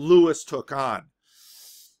ways Lewis took on.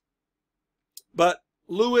 But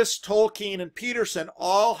Lewis, Tolkien, and Peterson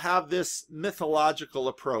all have this mythological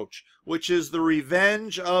approach, which is the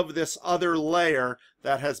revenge of this other layer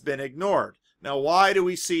that has been ignored. Now, why do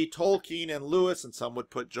we see Tolkien and Lewis, and some would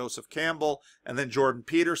put Joseph Campbell, and then Jordan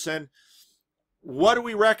Peterson? What do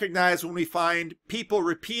we recognize when we find people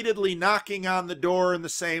repeatedly knocking on the door in the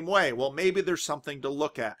same way? Well, maybe there's something to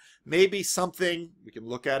look at. Maybe something, we can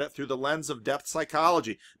look at it through the lens of depth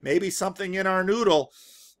psychology. Maybe something in our noodle.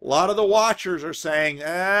 A lot of the watchers are saying,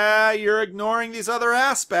 you're ignoring these other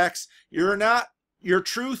aspects. Your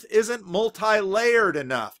truth isn't multi-layered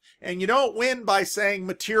enough. And you don't win by saying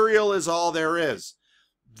material is all there is.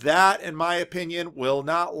 That, in my opinion, will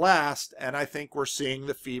not last, and I think we're seeing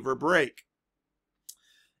the fever break.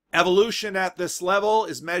 Evolution at this level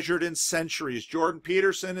is measured in centuries. Jordan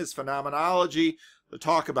Peterson is phenomenology, the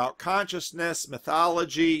talk about consciousness,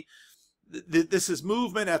 mythology. This is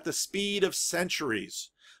movement at the speed of centuries.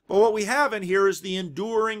 But what we have in here is the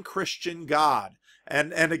enduring Christian God.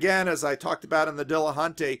 And again, as I talked about in the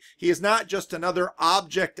Dilettante, he is not just another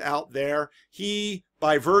object out there. He,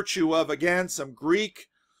 by virtue of, again, some Greek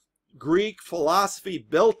philosophy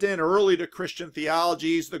built in early to Christian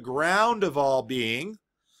theology, is the ground of all being.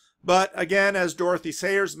 But again, as Dorothy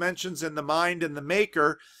Sayers mentions in The Mind and the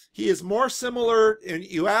Maker, he is more similar. And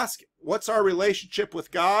you ask, what's our relationship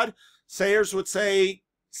with God? Sayers would say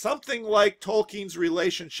something like Tolkien's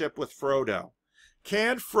relationship with Frodo.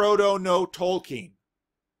 Can Frodo know Tolkien?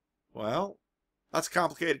 Well, that's a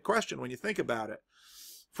complicated question when you think about it.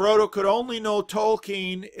 Frodo could only know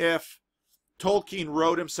Tolkien if Tolkien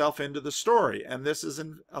wrote himself into the story. And this is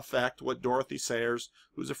in effect what Dorothy Sayers,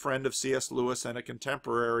 who's a friend of C.S. Lewis and a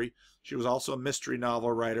contemporary, she was also a mystery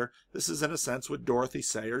novel writer, this is in a sense what Dorothy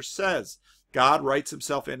Sayers says. God writes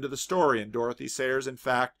himself into the story, and Dorothy Sayers, in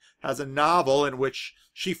fact, has a novel in which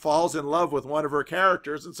she falls in love with one of her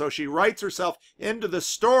characters, and so she writes herself into the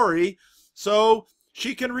story so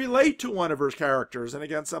she can relate to one of her characters. And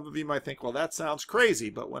again, some of you might think, well, that sounds crazy,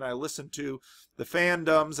 but when I listen to the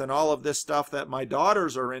fandoms and all of this stuff that my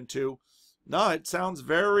daughters are into, no, it sounds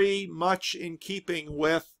very much in keeping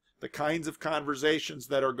with the kinds of conversations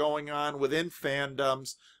that are going on within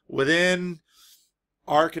fandoms, within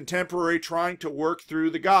our contemporary trying to work through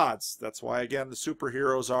the gods. That's why, again, the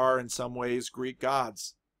superheroes are in some ways Greek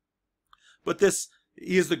gods. But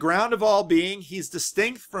he is the ground of all being. He's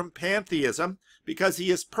distinct from pantheism because he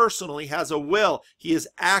is personal. He has a will. He is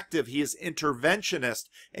active. He is interventionist.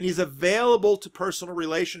 And he's available to personal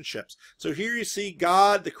relationships. So here you see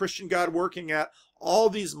God, the Christian God, working at all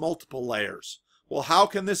these multiple layers. Well, how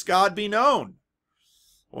can this God be known?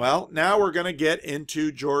 Well, now we're going to get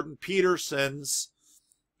into Jordan Peterson's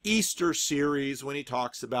Easter series when he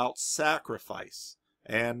talks about sacrifice.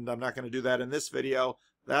 And I'm not going to do that in this video.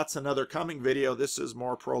 That's another coming video. This is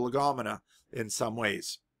more prolegomena in some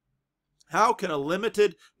ways. How can a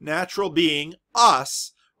limited natural being,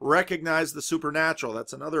 us, recognize the supernatural?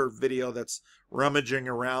 That's another video that's rummaging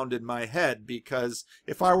around in my head, because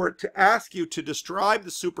if I were to ask you to describe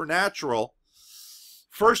the supernatural,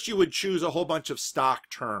 first you would choose a whole bunch of stock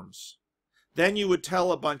terms. Then you would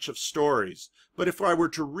tell a bunch of stories. But if I were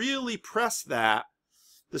to really press that,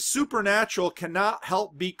 the supernatural cannot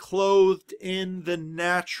help be clothed in the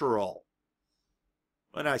natural.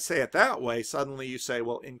 When I say it that way, suddenly you say,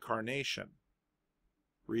 well, incarnation.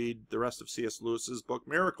 Read the rest of C.S. Lewis's book,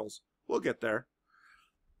 Miracles. We'll get there.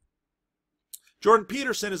 Jordan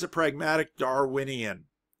Peterson is a pragmatic Darwinian.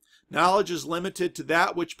 Knowledge is limited to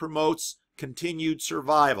that which promotes continued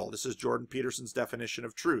survival. This is Jordan Peterson's definition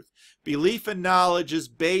of truth. Belief and knowledge is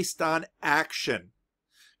based on action.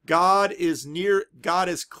 God is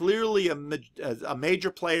clearly a major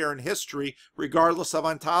player in history, regardless of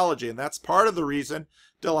ontology. And that's part of the reason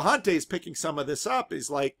Dillahunty is picking some of this up. He's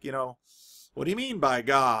like, what do you mean by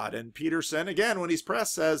God? And Peterson, again, when he's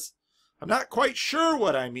pressed, says, I'm not quite sure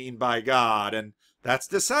what I mean by God. And that's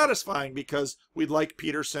dissatisfying because we'd like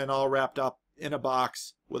Peterson all wrapped up in a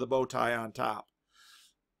box with a bow tie on top.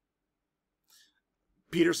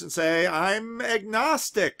 Peterson say, I'm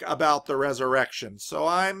agnostic about the resurrection, so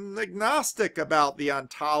I'm agnostic about the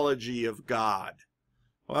ontology of God.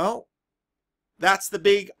 Well, that's the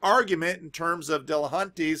big argument in terms of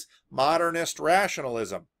Dillahunty's modernist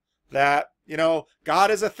rationalism, that,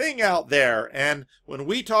 God is a thing out there, and when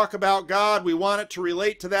we talk about God, we want it to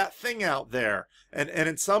relate to that thing out there. And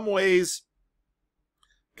in some ways,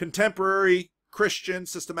 contemporary Christian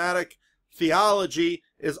systematic theology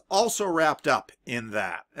is also wrapped up in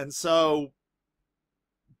that. And so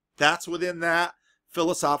that's within that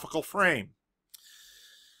philosophical frame.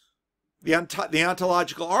 The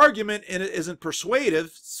ontological argument in it isn't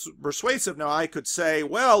persuasive. Now I could say,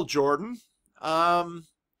 well, Jordan,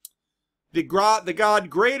 the God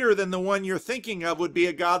greater than the one you're thinking of would be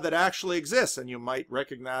a God that actually exists. And you might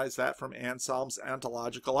recognize that from Anselm's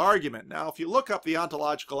ontological argument. Now, if you look up the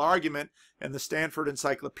ontological argument in the Stanford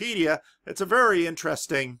Encyclopedia, it's a very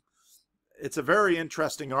interesting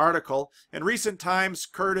article. In recent times,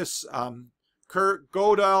 Kurt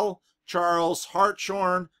Gödel, Charles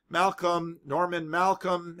Hartshorne, Norman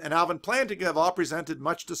Malcolm, and Alvin Plantinga have all presented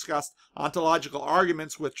much discussed ontological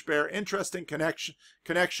arguments which bear interesting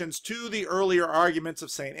connections to the earlier arguments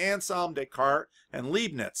of St. Anselm, Descartes, and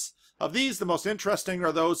Leibniz. Of these, the most interesting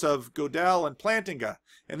are those of Gödel and Plantinga.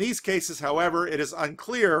 In these cases, however, it is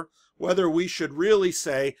unclear whether we should really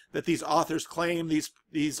say that these authors claim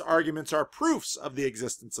these arguments are proofs of the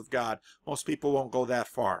existence of God. Most people won't go that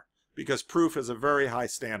far, because proof is a very high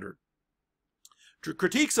standard.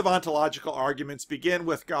 Critiques of ontological arguments begin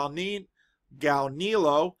with Galnilo,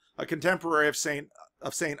 a contemporary of Saint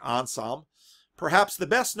Anselm. Perhaps the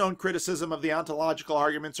best-known criticism of the ontological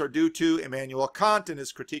arguments are due to Immanuel Kant in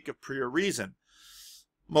his critique of pure reason.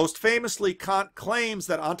 Most famously, Kant claims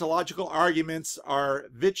that ontological arguments are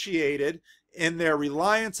vitiated in their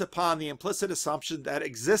reliance upon the implicit assumption that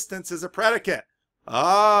existence is a predicate.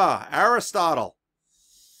 Aristotle.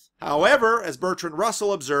 However, as Bertrand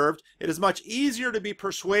Russell observed, it is much easier to be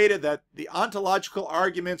persuaded that the ontological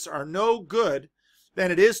arguments are no good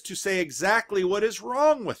than it is to say exactly what is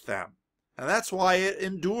wrong with them. And that's why it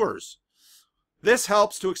endures. This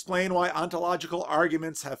helps to explain why ontological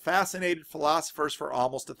arguments have fascinated philosophers for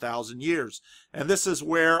almost 1,000 years. And this is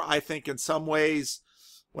where I think in some ways,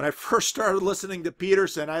 when I first started listening to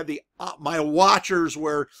Peterson, my watchers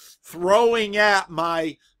were throwing at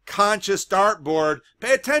my conscious dartboard,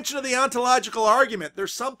 pay attention to the ontological argument.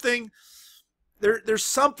 There's something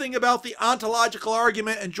about the ontological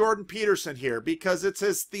argument and Jordan Peterson here, because it's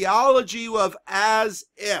his theology of as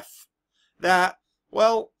if. That,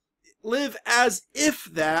 well, live as if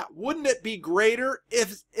that. Wouldn't it be greater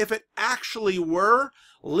if it actually were?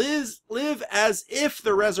 Live as if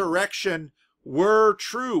the resurrection were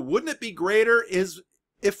true. Wouldn't it be greater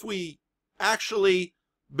if we actually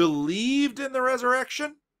believed in the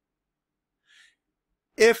resurrection?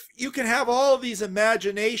 If you can have all of these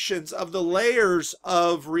imaginations of the layers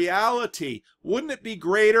of reality, wouldn't it be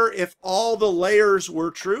greater if all the layers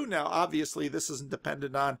were true? Now, obviously, this isn't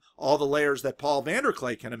dependent on all the layers that Paul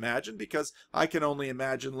Vanderklay can imagine, because I can only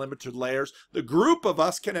imagine limited layers. The group of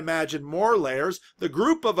us can imagine more layers. The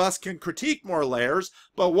group of us can critique more layers.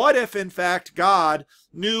 But what if, in fact, God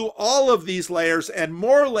knew all of these layers and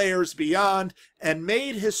more layers beyond and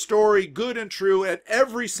made his story good and true at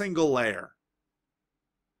every single layer?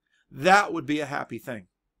 That would be a happy thing.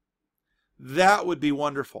 That would be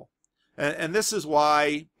wonderful. And this is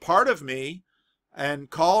why part of me, and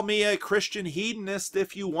call me a Christian hedonist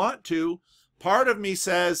if you want to, part of me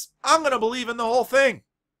says, I'm going to believe in the whole thing.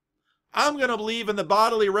 I'm going to believe in the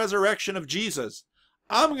bodily resurrection of Jesus.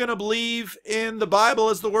 I'm going to believe in the Bible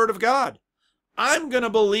as the Word of God. I'm going to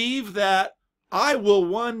believe that I will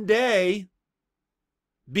one day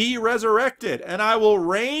be resurrected and I will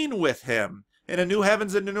reign with him in a new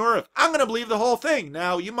heavens and a new earth. I'm going to believe the whole thing.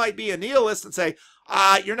 Now, you might be a nihilist and say,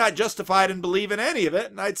 you're not justified in believing any of it.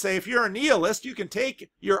 And I'd say, if you're a nihilist, you can take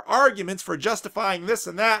your arguments for justifying this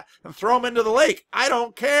and that and throw them into the lake. I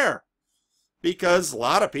don't care. Because a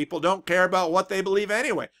lot of people don't care about what they believe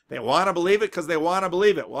anyway. They want to believe it because they want to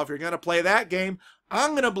believe it. Well, if you're going to play that game,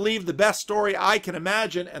 I'm going to believe the best story I can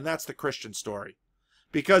imagine, and that's the Christian story.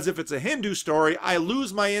 Because if it's a Hindu story, I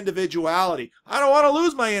lose my individuality. I don't want to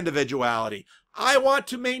lose my individuality. I want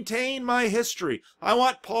to maintain my history. I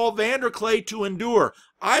want Paul Vanderklay to endure.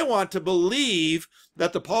 I want to believe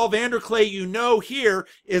that the Paul Vanderklay you know here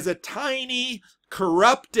is a tiny,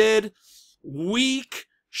 corrupted, weak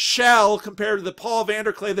shell compared to the Paul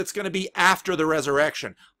Vanderklay that's going to be after the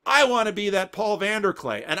resurrection. I want to be that Paul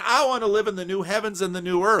Vanderklay, and I want to live in the new heavens and the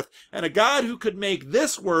new earth. And a God who could make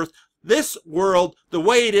this world the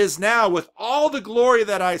way it is now, with all the glory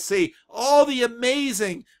that I see, all the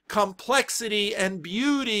amazing complexity and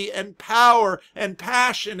beauty and power and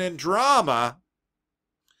passion and drama,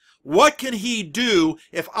 what can he do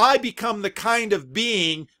if I become the kind of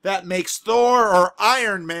being that makes Thor or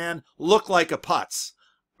Iron Man look like a putz?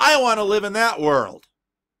 I want to live in that world.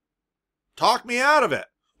 Talk me out of it.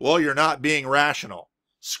 Well, you're not being rational.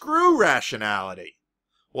 Screw rationality.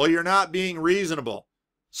 Well, you're not being reasonable.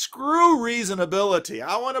 Screw reasonability.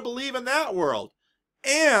 I want to believe in that world.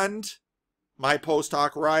 And my post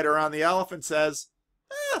hoc rider on the elephant says,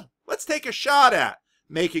 let's take a shot at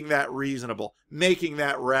making that reasonable, making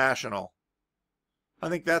that rational. I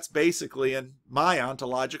think that's basically in my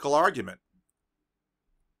ontological argument.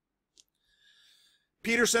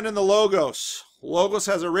 Peterson and the Logos. Logos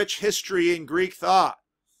has a rich history in Greek thought.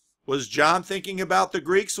 Was John thinking about the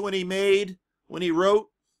Greeks when he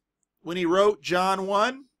wrote John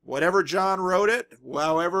 1? Whatever John wrote it,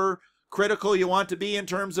 however critical you want to be in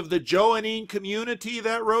terms of the Johannine community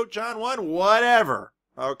that wrote John 1, whatever,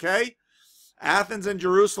 okay? Athens and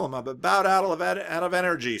Jerusalem, I'm about out of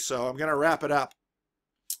energy, so I'm going to wrap it up.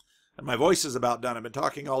 And my voice is about done. I've been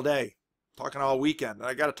talking all day, talking all weekend, and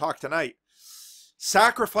I got to talk tonight.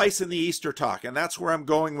 Sacrifice in the Easter talk, and that's where I'm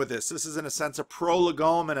going with this. This is, in a sense, a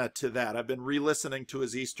prolegomena to that. I've been re-listening to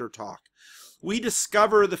his Easter talk. We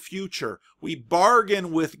discover the future. We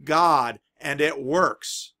bargain with God, and it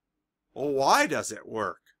works. Well, why does it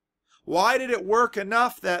work? Why did it work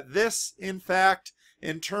enough that this, in fact,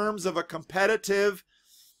 in terms of a competitive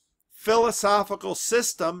philosophical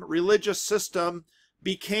system, religious system,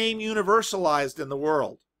 became universalized in the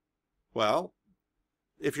world? Well,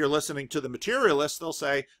 if you're listening to the materialists, they'll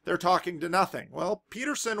say they're talking to nothing. Well,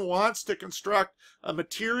 Peterson wants to construct a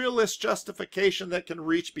materialist justification that can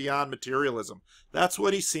reach beyond materialism. That's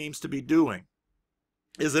what he seems to be doing.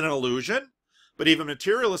 Is it an illusion? But even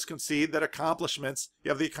materialists concede that you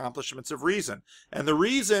have the accomplishments of reason. And the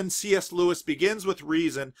reason C.S. Lewis begins with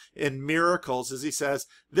reason in Miracles is he says,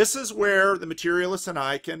 this is where the materialist and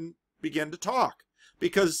I can begin to talk.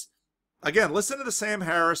 Because, again, listen to the Sam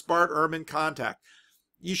Harris, Bart Ehrman contact.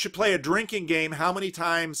 You should play a drinking game how many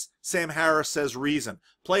times Sam Harris says reason.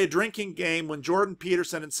 Play a drinking game when Jordan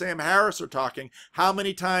Peterson and Sam Harris are talking, how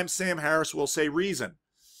many times Sam Harris will say reason.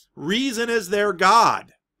 Reason is their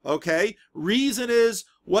God, okay? Reason is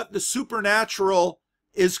what the supernatural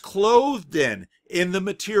is clothed in the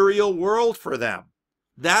material world for them.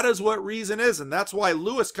 That is what reason is, and that's why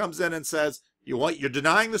Lewis comes in and says, you're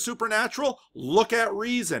denying the supernatural? Look at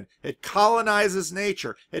reason. It colonizes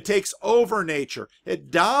nature. It takes over nature.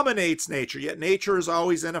 It dominates nature, yet nature is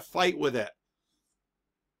always in a fight with it.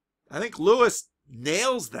 I think Lewis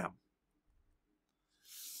nails them.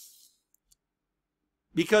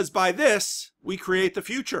 Because by this, we create the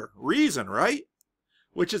future. Reason, right?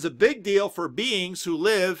 which is a big deal for beings who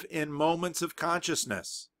live in moments of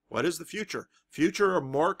consciousness. What is the future? Future are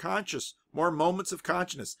more conscious, more moments of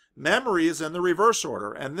consciousness. Memory is in the reverse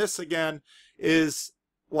order, and this again is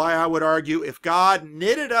why I would argue if God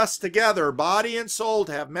knitted us together, body and soul,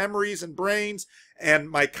 to have memories and brains, and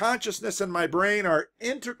my consciousness and my brain are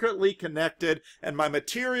intricately connected, and my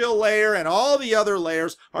material layer and all the other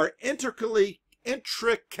layers are intricately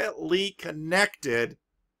connected,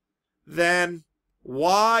 then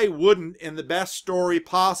why wouldn't, in the best story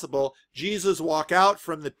possible, Jesus walk out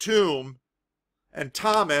from the tomb and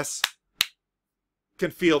Thomas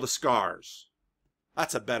can feel the scars?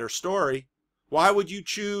 That's a better story. Why would you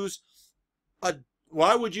choose a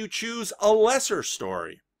lesser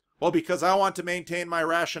story? Well, because I want to maintain my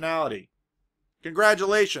rationality.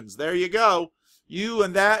 Congratulations, there you go. You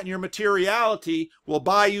and that and your materiality will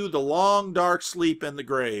buy you the long, dark sleep in the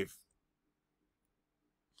grave.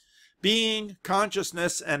 Being,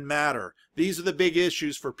 consciousness, and matter. These are the big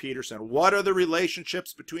issues for Peterson. What are the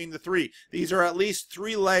relationships between the three? These are at least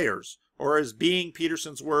three layers, or is being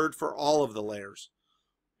Peterson's word for all of the layers?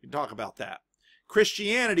 We can talk about that.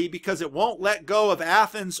 Christianity, because it won't let go of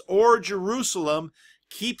Athens or Jerusalem,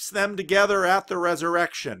 keeps them together at the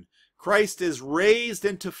resurrection. Christ is raised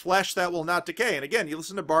into flesh that will not decay. And again, you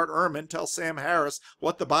listen to Bart Ehrman tell Sam Harris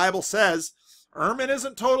what the Bible says. Ehrman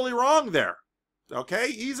isn't totally wrong there.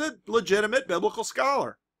 Okay? He's a legitimate biblical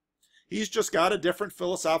scholar. He's just got a different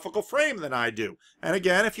philosophical frame than I do. And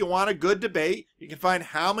again, if you want a good debate, you can find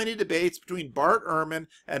how many debates between Bart Ehrman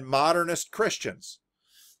and modernist Christians.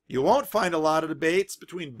 You won't find a lot of debates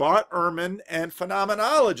between Bart Ehrman and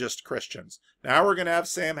phenomenologist Christians. Now we're going to have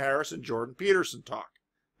Sam Harris and Jordan Peterson talk.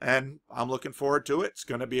 And I'm looking forward to it. It's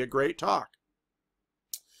going to be a great talk.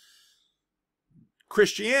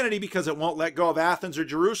 Christianity, because it won't let go of Athens or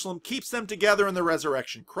Jerusalem, keeps them together in the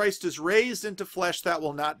resurrection. Christ is raised into flesh that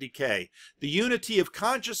will not decay. The unity of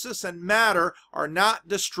consciousness and matter are not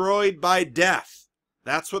destroyed by death.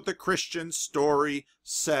 That's what the Christian story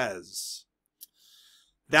says.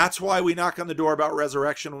 That's why we knock on the door about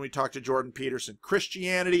resurrection when we talk to Jordan Peterson.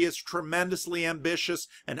 Christianity is tremendously ambitious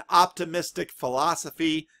and optimistic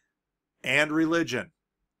philosophy and religion.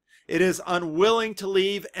 It is unwilling to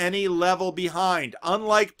leave any level behind.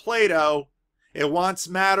 Unlike Plato, it wants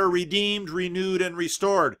matter redeemed, renewed, and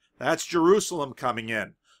restored. That's Jerusalem coming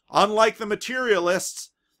in. Unlike the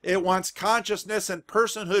materialists, it wants consciousness and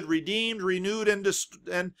personhood redeemed, renewed,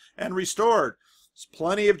 and restored. There's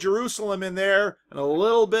plenty of Jerusalem in there and a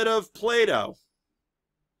little bit of Plato.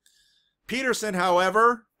 Peterson,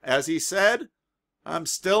 however, as he said, I'm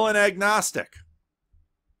still an agnostic.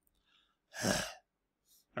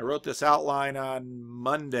 I wrote this outline on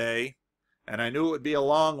Monday, and I knew it would be a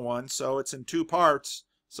long one, so it's in two parts.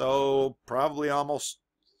 So probably almost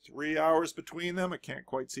 3 hours between them. I can't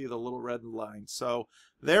quite see the little red line. So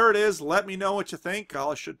there it is. Let me know what you think.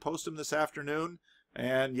 I should post them this afternoon.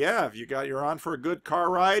 And yeah, if you're on for a good car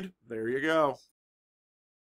ride, there you go.